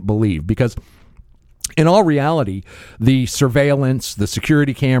wouldn't believe. Because in all reality, the surveillance, the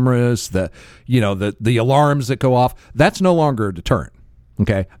security cameras, the alarms that go off, that's no longer a deterrent.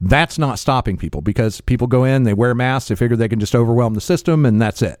 Okay, that's not stopping people because people go in, they wear masks, they figure they can just overwhelm the system, and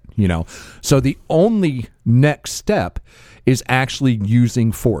that's it. So the only next step is actually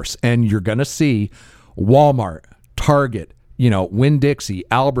using force, and you're going to see Walmart, Target, Winn-Dixie,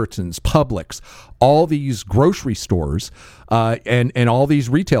 Albertsons, Publix, all these grocery stores, and all these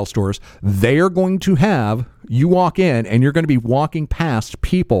retail stores, they are going to have, you walk in and you're going to be walking past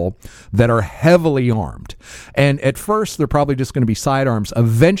people that are heavily armed. And at first, they're probably just going to be sidearms.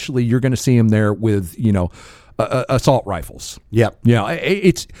 Eventually, you're going to see them there with, assault rifles. Yep. Yeah,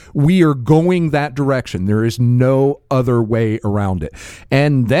 we are going that direction. There is no other way around it.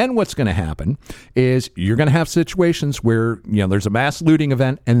 And then what's going to happen is you're going to have situations where, there's a mass looting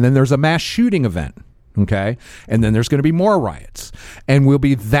event and then there's a mass shooting event. Okay. And then there's going to be more riots, and we'll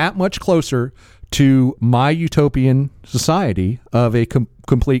be that much closer to my utopian society of a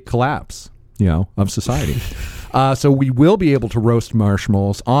complete collapse, of society. So we will be able to roast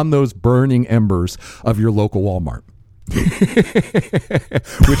marshmallows on those burning embers of your local Walmart,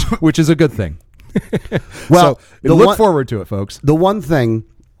 which is a good thing. Well, so look forward to it, folks. The one thing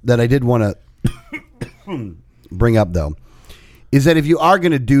that I did want to bring up, though, is that if you are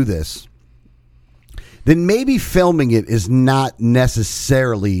going to do this, then maybe filming it is not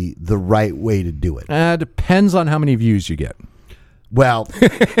necessarily the right way to do it. Depends on how many views you get. Well,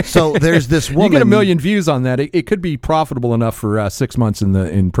 so there's this woman. You get 1 million views on that. It could be profitable enough for 6 months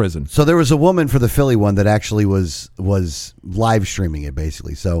in prison. So there was a woman for the Philly one that actually was live streaming it,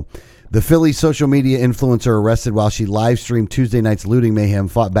 basically. So the Philly social media influencer arrested while she live streamed Tuesday night's looting mayhem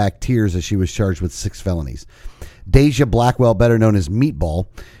fought back tears as she was charged with 6 felonies. Deja Blackwell, better known as Meatball,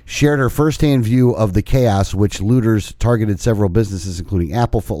 shared her firsthand view of the chaos, which looters targeted several businesses, including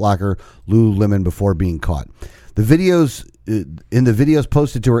Apple, Foot Locker, Lululemon, before being caught. In the videos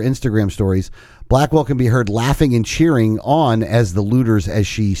posted to her Instagram stories, Blackwell can be heard laughing and cheering on as the looters as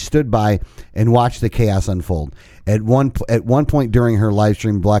she stood by and watched the chaos unfold. At one point during her live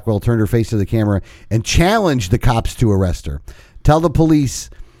stream, Blackwell turned her face to the camera and challenged the cops to arrest her. Tell the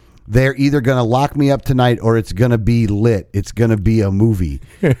police they're either going to lock me up tonight or it's going to be lit. It's going to be a movie,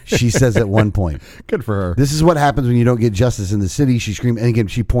 she says at one point. Good for her. This is what happens when you don't get justice in the city, she screamed. And again,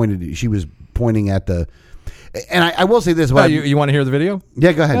 she was pointing at the... And I will say this. You want to hear the video?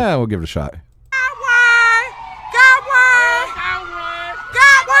 Yeah, go ahead. Yeah, we'll give it a shot.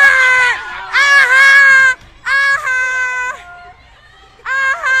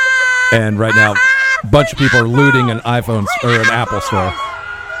 And right now, a bunch of people are looting an iPhone or an Apple store.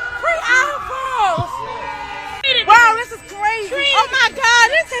 Free iPhones! Wow, this is crazy! Oh my God,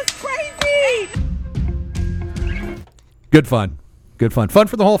 this is crazy! Good fun. Fun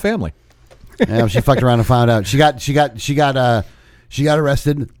for the whole family. Yeah, she fucked around and found out. She got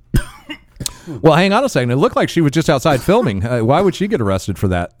arrested. Well, hang on a second. It looked like she was just outside filming. Why would she get arrested for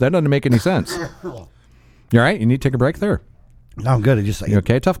that? That doesn't make any sense. You all right? You need to take a break there. No, I'm good. You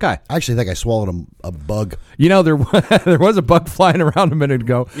okay? Tough guy. I actually think I swallowed a bug. There was a bug flying around a minute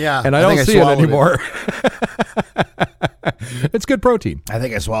ago. Yeah, and I don't see it anymore. It's good protein. I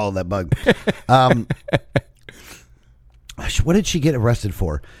think I swallowed that bug. What did she get arrested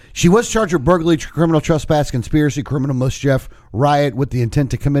for? She was charged with burglary, criminal trespass, conspiracy, criminal mischief, riot with the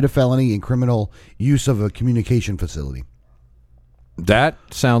intent to commit a felony, and criminal use of a communication facility. That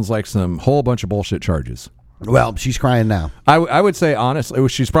sounds like some whole bunch of bullshit charges. Well, she's crying now. I would say, honestly,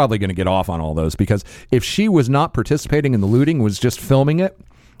 she's probably going to get off on all those, because if she was not participating in the looting, was just filming it,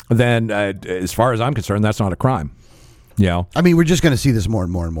 then as far as I'm concerned, that's not a crime. I mean, we're just going to see this more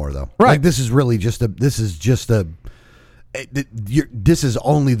and more and more, though. Right. Like, this is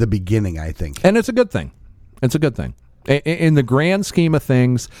only the beginning, I think. And it's a good thing. In the grand scheme of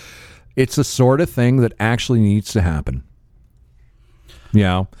things, it's the sort of thing that actually needs to happen.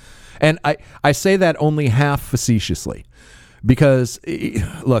 And I say that only half facetiously, because,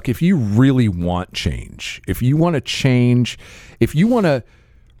 look, if you really want change, if you want to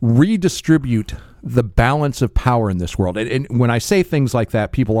redistribute the balance of power in this world, and when I say things like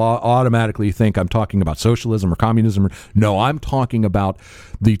that, people automatically think I'm talking about socialism or communism. No, I'm talking about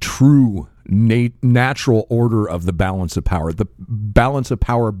the true natural order of the balance of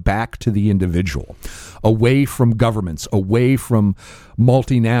power back to the individual, away from governments, away from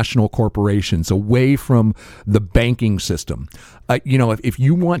multinational corporations, away from the banking system. If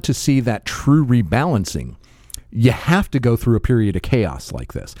you want to see that true rebalancing, you have to go through a period of chaos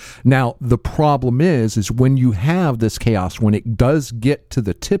like this. Now, the problem is when you have this chaos, when it does get to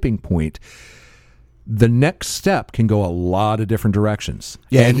the tipping point, the next step can go a lot of different directions.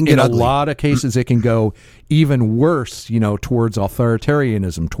 Yeah, and it can get in ugly. A lot of cases, it can go even worse, towards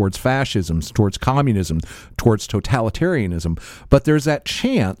authoritarianism, towards fascism, towards communism, towards totalitarianism. But there's that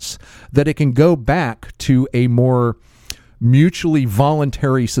chance that it can go back to a more mutually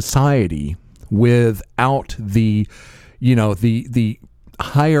voluntary society without the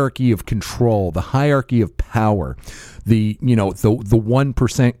hierarchy of control, the hierarchy of power, the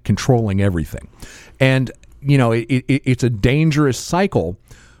 1% controlling everything. And, it's a dangerous cycle,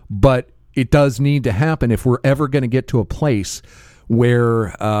 but it does need to happen if we're ever going to get to a place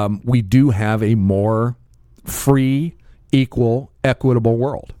where we do have a more free, equal, equitable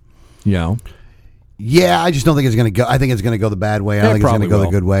world. Yeah, I just don't think it's going to go. I think it's going to go the bad way. I don't think it's going to go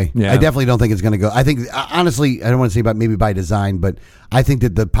the good way. Yeah. I definitely don't think it's going to go. I think, honestly, I don't want to say maybe by design, but I think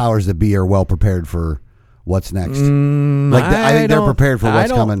that the powers that be are well prepared for what's next. I think they're prepared for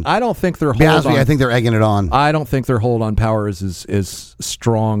what's coming. I don't think their Be honest hold with you, on. I think they're egging it on. I don't think their hold on power is as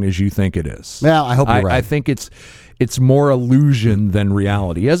strong as you think it is. Well, I hope you're right. I think it's more illusion than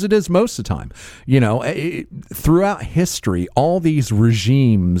reality, as it is most of the time. Throughout history, all these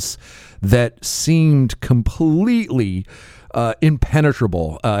regimes that seemed completely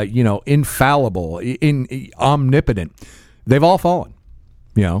impenetrable, infallible, omnipotent, they've all fallen.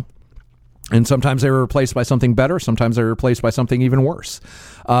 And sometimes they were replaced by something better. Sometimes they were replaced by something even worse.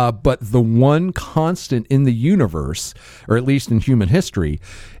 But the one constant in the universe, or at least in human history,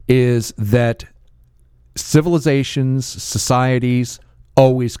 is that civilizations, societies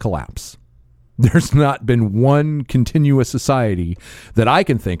always collapse. There's not been one continuous society that I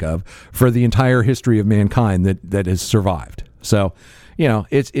can think of for the entire history of mankind that has survived. So,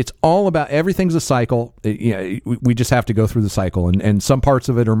 it's all about, everything's a cycle. We just have to go through the cycle, and some parts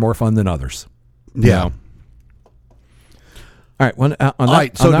of it are more fun than others. Yeah. All right. On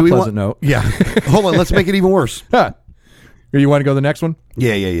that pleasant note. Yeah. Hold on. Let's make it even worse. You want to go to the next one?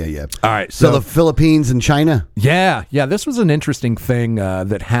 Yeah. All right. So the Philippines and China? Yeah. This was an interesting thing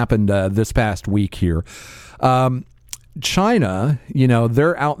that happened this past week here. China,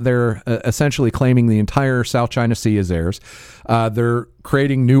 they're out there essentially claiming the entire South China Sea is theirs. They're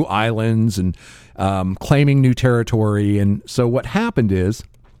creating new islands and claiming new territory. And so what happened is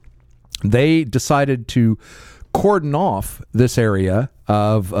they decided to cordon off this area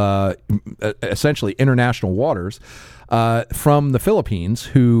of essentially international waters from the Philippines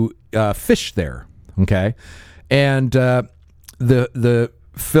who fish there. Okay. And they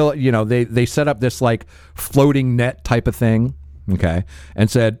set up this like floating net type of thing, okay, and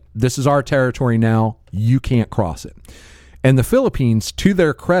said, this is our territory now, you can't cross it. And the Philippines, to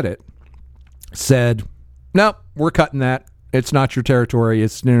their credit, said, no, we're cutting that. It's not your territory.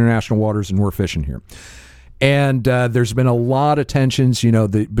 It's international waters, and we're fishing here. And there's been a lot of tensions,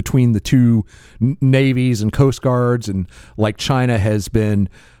 between the two navies and coast guards, and like China has been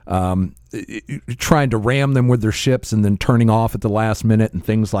trying to ram them with their ships and then turning off at the last minute and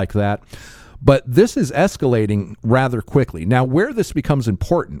things like that. But this is escalating rather quickly. Now, where this becomes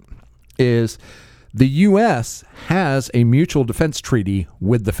important is the U.S. has a mutual defense treaty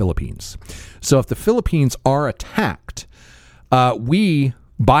with the Philippines. So if the Philippines are attacked, we,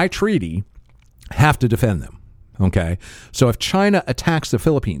 by treaty, have to defend them. Okay? So if China attacks the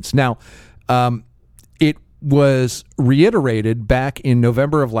Philippines. Now, it was reiterated back in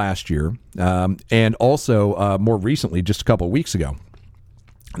November of last year, and also more recently, just a couple of weeks ago,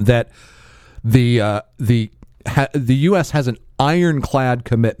 that the U.S. has an ironclad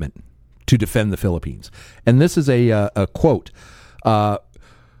commitment to defend the Philippines. And this is a quote, an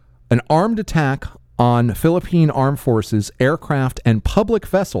armed attack on Philippine Armed Forces, aircraft, and public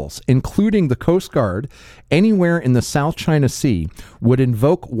vessels, including the Coast Guard, anywhere in the South China Sea, would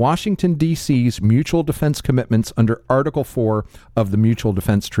invoke Washington, D.C.'s mutual defense commitments under Article 4 of the Mutual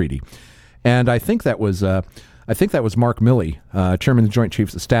Defense Treaty. And I think that was Mark Milley, Chairman of the Joint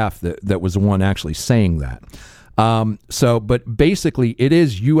Chiefs of Staff, that was the one actually saying that. But basically, it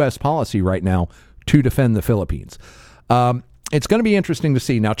is U.S. policy right now to defend the Philippines. It's going to be interesting to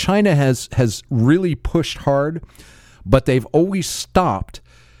see. Now, China has really pushed hard, but they've always stopped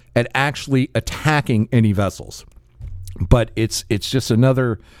at actually attacking any vessels. But it's just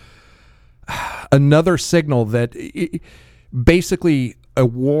another signal that basically a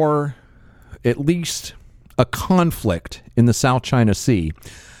war, at least a conflict in the South China Sea,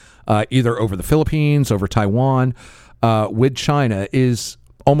 either over the Philippines, over Taiwan, with China, is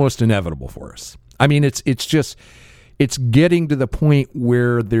almost inevitable for us. I mean, it's getting to the point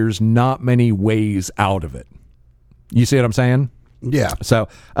where there's not many ways out of it. You see what I'm saying? Yeah. So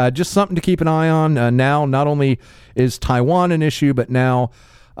just something to keep an eye on. Now, not only is Taiwan an issue, but now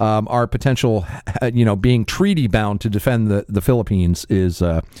our potential, being treaty bound to defend the Philippines is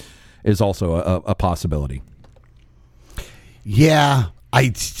also a possibility. Yeah.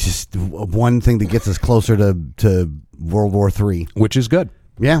 It's just one thing that gets us closer to World War III. Which is good.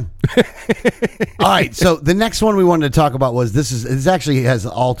 Yeah. All right. So the next one we wanted to talk about was this actually has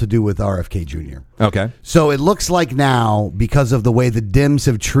all to do with RFK Jr. Okay. So it looks like now, because of the way the Dems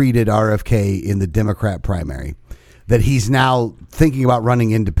have treated RFK in the Democrat primary, that he's now thinking about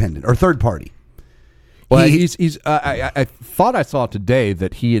running independent or third party. Well, I thought I saw today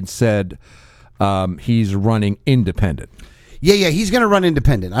that he had said he's running independent. Yeah, he's going to run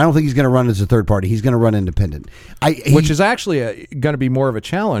independent. I don't think he's going to run as a third party. He's going to run independent. Which is actually going to be more of a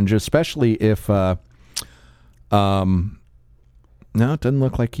challenge, especially if, no, it doesn't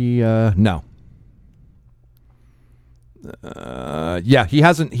look like he, no. Yeah, he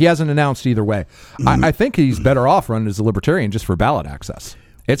hasn't announced either way. I think he's better off running as a libertarian just for ballot access.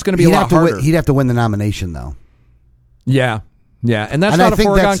 It's going to be a lot harder. He'd have to win the nomination, though. Yeah, and that's not a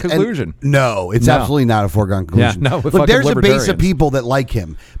foregone conclusion. No, it's absolutely not a foregone conclusion. Yeah, no. Look, there's a base of people that like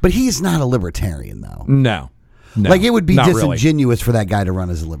him, but he's not a libertarian, though. No. Like, it would be disingenuous really for that guy to run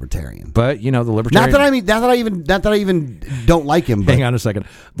as a libertarian. But the libertarian. Not that I even don't like him. But hang on a second.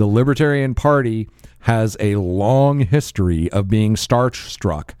 The Libertarian Party has a long history of being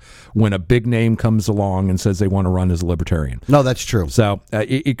starstruck when a big name comes along and says they want to run as a libertarian. No, that's true. So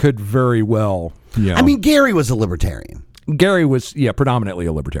it could very well. I mean, Gary was a libertarian. Gary was, predominantly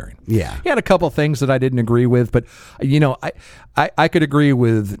a libertarian. Yeah. He had a couple of things that I didn't agree with, but, I could agree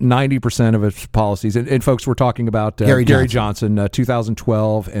with 90% of his policies. And folks, we're talking about Gary Johnson,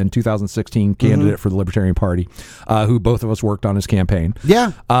 2012 and 2016 candidate for the Libertarian Party, who both of us worked on his campaign.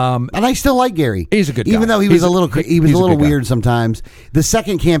 Yeah. And I still like Gary. He's a good guy. Even though he was a little weird sometimes. The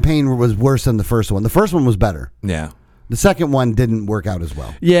second campaign was worse than the first one. The first one was better. Yeah. The second one didn't work out as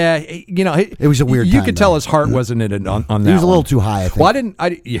well. Yeah, it was a weird You time, could tell his heart wasn't in it on that. He was a little too high, I think.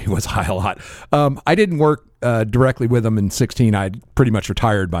 Well, he was high a lot. I didn't work directly with him in 2016. I'd pretty much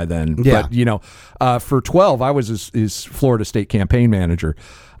retired by then. Yeah. But, for 2012, I was his Florida State campaign manager,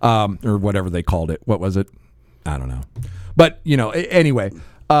 or whatever they called it. What was it? I don't know. But, anyway.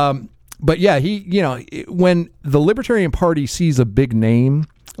 But yeah, when the Libertarian Party sees a big name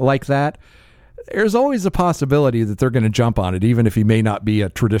like that, there's always a possibility that they're going to jump on it, even if he may not be a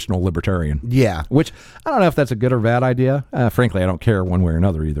traditional libertarian. Yeah. Which, I don't know if that's a good or bad idea. Frankly, I don't care one way or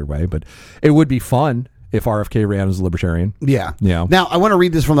another either way, but it would be fun if RFK ran as a libertarian. Yeah. Yeah. Now, I want to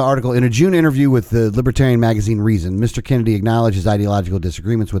read this from the article. In a June interview with the libertarian magazine Reason, Mr. Kennedy acknowledged his ideological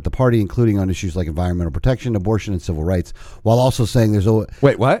disagreements with the party, including on issues like environmental protection, abortion, and civil rights, while also saying there's a...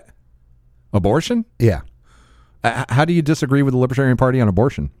 Wait, what? Abortion? Yeah. How do you disagree with the Libertarian Party on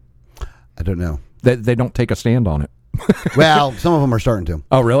abortion? I don't know. They don't take a stand on it. Well, some of them are starting to.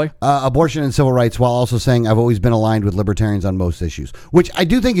 Oh, really? Abortion and civil rights, while also saying I've always been aligned with libertarians on most issues, which I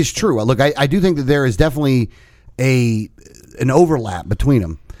do think is true. Look, I do think that there is definitely an overlap between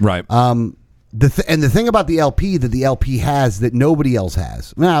them. Right. And the thing about the LP that the LP has that nobody else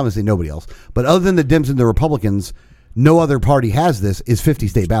has, well, I would say nobody else, but other than the Dems and the Republicans, no other party has this, is 50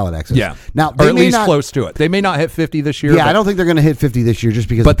 state ballot access. Yeah. Now, or at least close to it. They may not hit 50 this year. Yeah, I don't think they're going to hit 50 this year just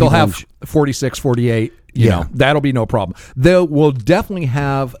because... But they'll have 46, 48. You know, that'll be no problem. They will definitely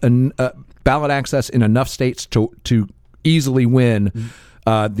have ballot access in enough states to easily win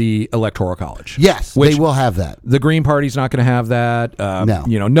the Electoral College. Yes, they will have that. The Green Party's not going to have that.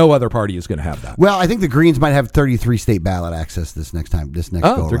 No. No other party is going to have that. Well, I think the Greens might have 33 state ballot access this next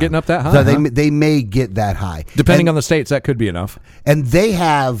go they're getting up that high. So they may get that high. Depending on the states, that could be enough. And they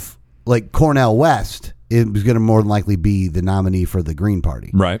have, like, Cornel West is going to more than likely be the nominee for the Green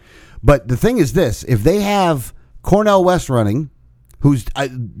Party. Right. But the thing is this, if they have Cornel West running, who's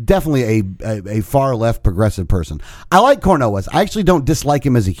definitely a far left progressive person. I like Cornel West. I actually don't dislike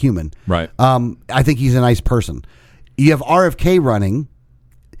him as a human. Right. I think he's a nice person. You have RFK running.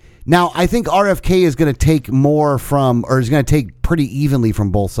 Now, I think RFK is going to take more from, or is going to take pretty evenly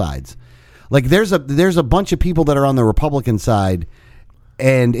from both sides. Like there's a bunch of people that are on the Republican side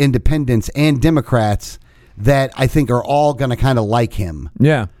and independents and Democrats that I think are all going to kind of like him.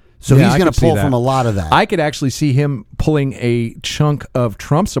 Yeah. So he's going to pull from a lot of that. I could actually see him pulling a chunk of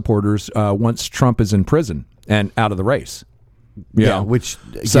Trump supporters once Trump is in prison and out of the race. Yeah, which,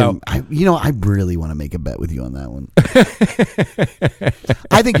 again, I really want to make a bet with you on that one.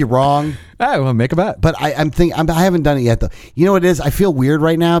 I think you're wrong. I want to make a bet. But I haven't done it yet, though. You know what it is? I feel weird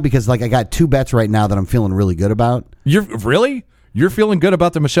right now because I got two bets right now that I'm feeling really good about. You're feeling good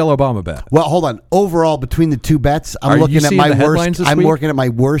about the Michelle Obama bet. Well, hold on. Overall, between the two bets, I'm looking at my worst. I'm looking at my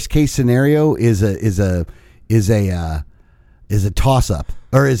worst case scenario is a toss up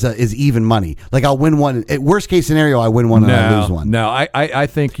or is even money. Like I'll win one. At worst case scenario, I win one and I lose one. No, I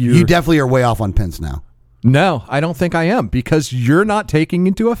think you definitely are way off on Pence now. No, I don't think I am because you're not taking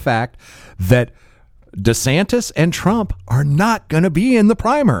into a fact that DeSantis and Trump are not going to be in the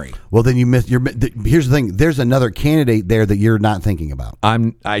primary. Well, then here's the thing. There's another candidate there that you're not thinking about.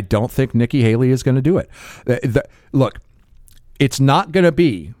 I don't think Nikki Haley is going to do it. Look, it's not going to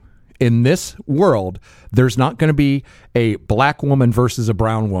be, in this world, there's not going to be a black woman versus a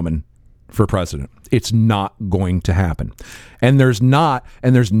brown woman for president. It's not going to happen. And there's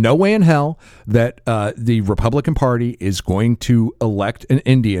no way in hell that the Republican Party is going to elect an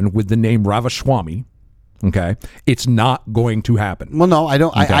Indian with the name Ramaswamy. Okay, it's not going to happen. Well, no, I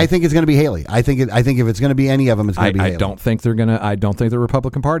don't. Okay. I think it's going to be Haley. I think if it's going to be any of them, it's going to be Haley. I don't think the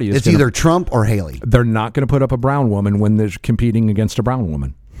Republican Party is. It's either Trump or Haley. They're not going to put up a brown woman when they're competing against a brown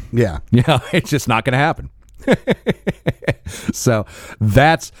woman. Yeah, it's just not going to happen. So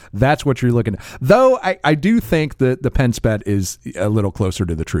that's what you're looking at. Though I do think that the Pence bet is a little closer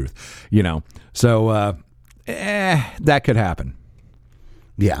to the truth. So that could happen.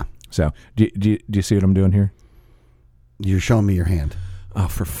 Yeah. So do you see what I'm doing here? You're showing me your hand. Oh,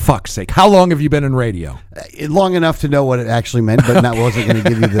 for fuck's sake! How long have you been in radio? Long enough to know what it actually meant, but I wasn't going to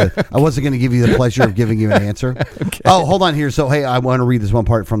give you the pleasure of giving you an answer. Okay. Oh, hold on here. So, hey, I want to read this one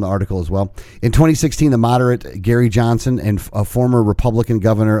part from the article as well. In 2016, the moderate Gary Johnson and a former Republican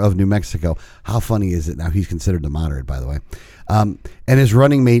governor of New Mexico. How funny is it now? He's considered the moderate, by the way. And his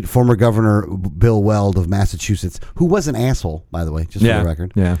running mate, former Governor Bill Weld of Massachusetts, who was an asshole, by the way, just for the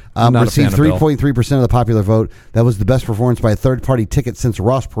record, received 3.3% of the popular vote. That was the best performance by a third-party ticket since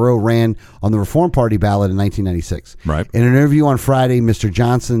Ross Perot ran on the Reform Party ballot in 1996. Right. In an interview on Friday, Mr.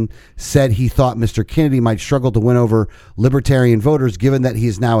 Johnson said he thought Mr. Kennedy might struggle to win over libertarian voters, given that he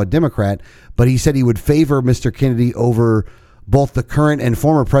is now a Democrat, but he said he would favor Mr. Kennedy over both the current and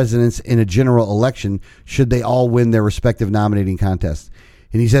former presidents in a general election should they all win their respective nominating contests.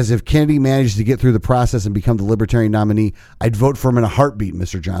 And he says, if Kennedy managed to get through the process and become the Libertarian nominee, I'd vote for him in a heartbeat,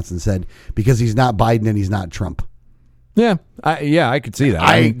 Mr. Johnson said, because he's not Biden and he's not Trump. Yeah, I could see that.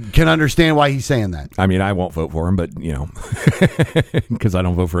 I can understand why he's saying that. I mean, I won't vote for him, but, because I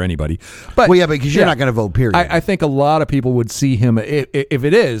don't vote for anybody. But because you're not going to vote, period. I think a lot of people would see him, if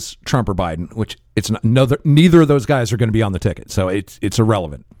it is Trump or Biden, which it's not, neither of those guys are going to be on the ticket, so it's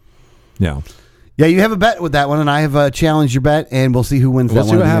irrelevant. Yeah, you have a bet with that one, and I have challenged your bet, and we'll see who wins that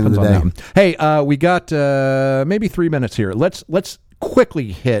one at the end of the day. On that one. Hey, we got maybe 3 minutes here. Let's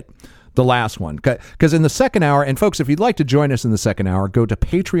quickly hit the last one, because in the second hour, and folks, if you'd like to join us in the second hour, go to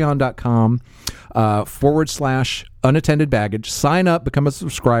patreon.com/unattended baggage, sign up, become a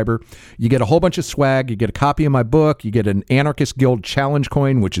subscriber. You get a whole bunch of swag. You get a copy of my book. You get an Anarchist Guild challenge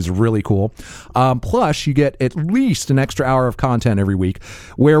coin, which is really cool. Plus you get at least an extra hour of content every week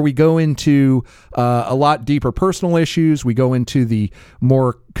where we go into a lot deeper personal issues. We go into the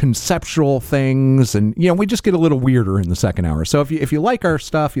more conceptual things, and we just get a little weirder in the second hour. So if you like our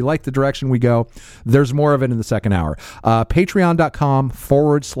stuff, you like the direction we go, there's more of it in the second hour.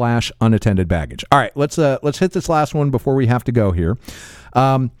 Patreon.com/unattended baggage. All right, let's hit this last one before we have to go here.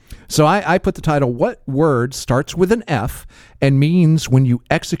 So I put the title, what word starts with an F and means when you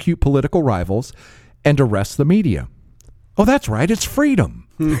execute political rivals and arrest the media? Oh, that's right, it's freedom.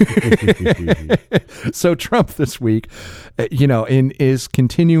 So Trump this week, in his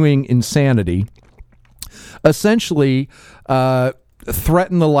continuing insanity, essentially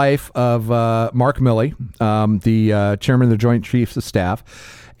threatened the life of Mark Milley, the chairman of the Joint Chiefs of Staff,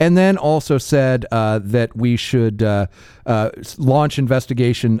 and then also said that we should launch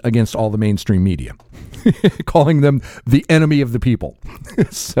investigation against all the mainstream media, calling them the enemy of the people.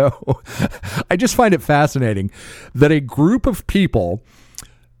 So I just find it fascinating that a group of people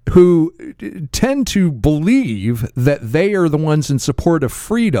who tend to believe that they are the ones in support of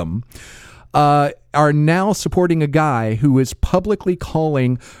freedom are now supporting a guy who is publicly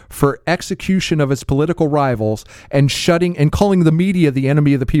calling for execution of his political rivals and calling the media the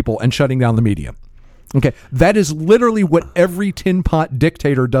enemy of the people and shutting down the media. Okay, that is literally what every tin pot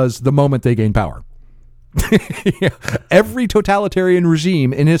dictator does the moment they gain power. Every totalitarian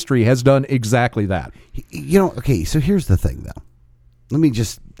regime in history has done exactly that. Okay, so here's the thing, though. Let me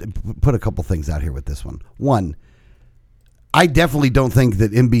just put a couple things out here with this one. One, I definitely don't think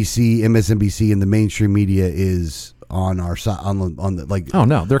that NBC, MSNBC, and the mainstream media is on our side. On the like. Oh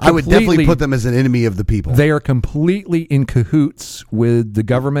no, I would definitely put them as an enemy of the people. They are completely in cahoots with the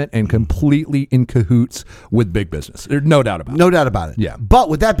government and completely in cahoots with big business. There's no doubt about it. No doubt about it. Yeah. But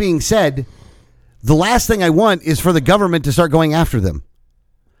with that being said, the last thing I want is for the government to start going after them.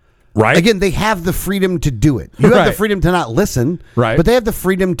 Right. Again, they have the freedom to do it. You have the freedom to not listen. Right. But they have the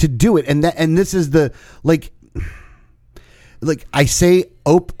freedom to do it, and this is the like I say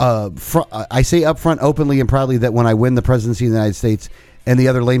up front openly and proudly that when I win the presidency of the United States and the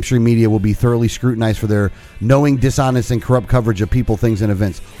other lamestream media will be thoroughly scrutinized for their knowing, dishonest, and corrupt coverage of people, things, and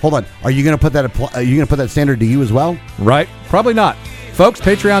events. Hold on. Are you going to put that standard to you as well? Right? Probably not. Folks,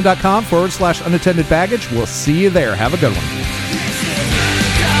 patreon.com/unattended baggage. We'll see you there. Have a good one.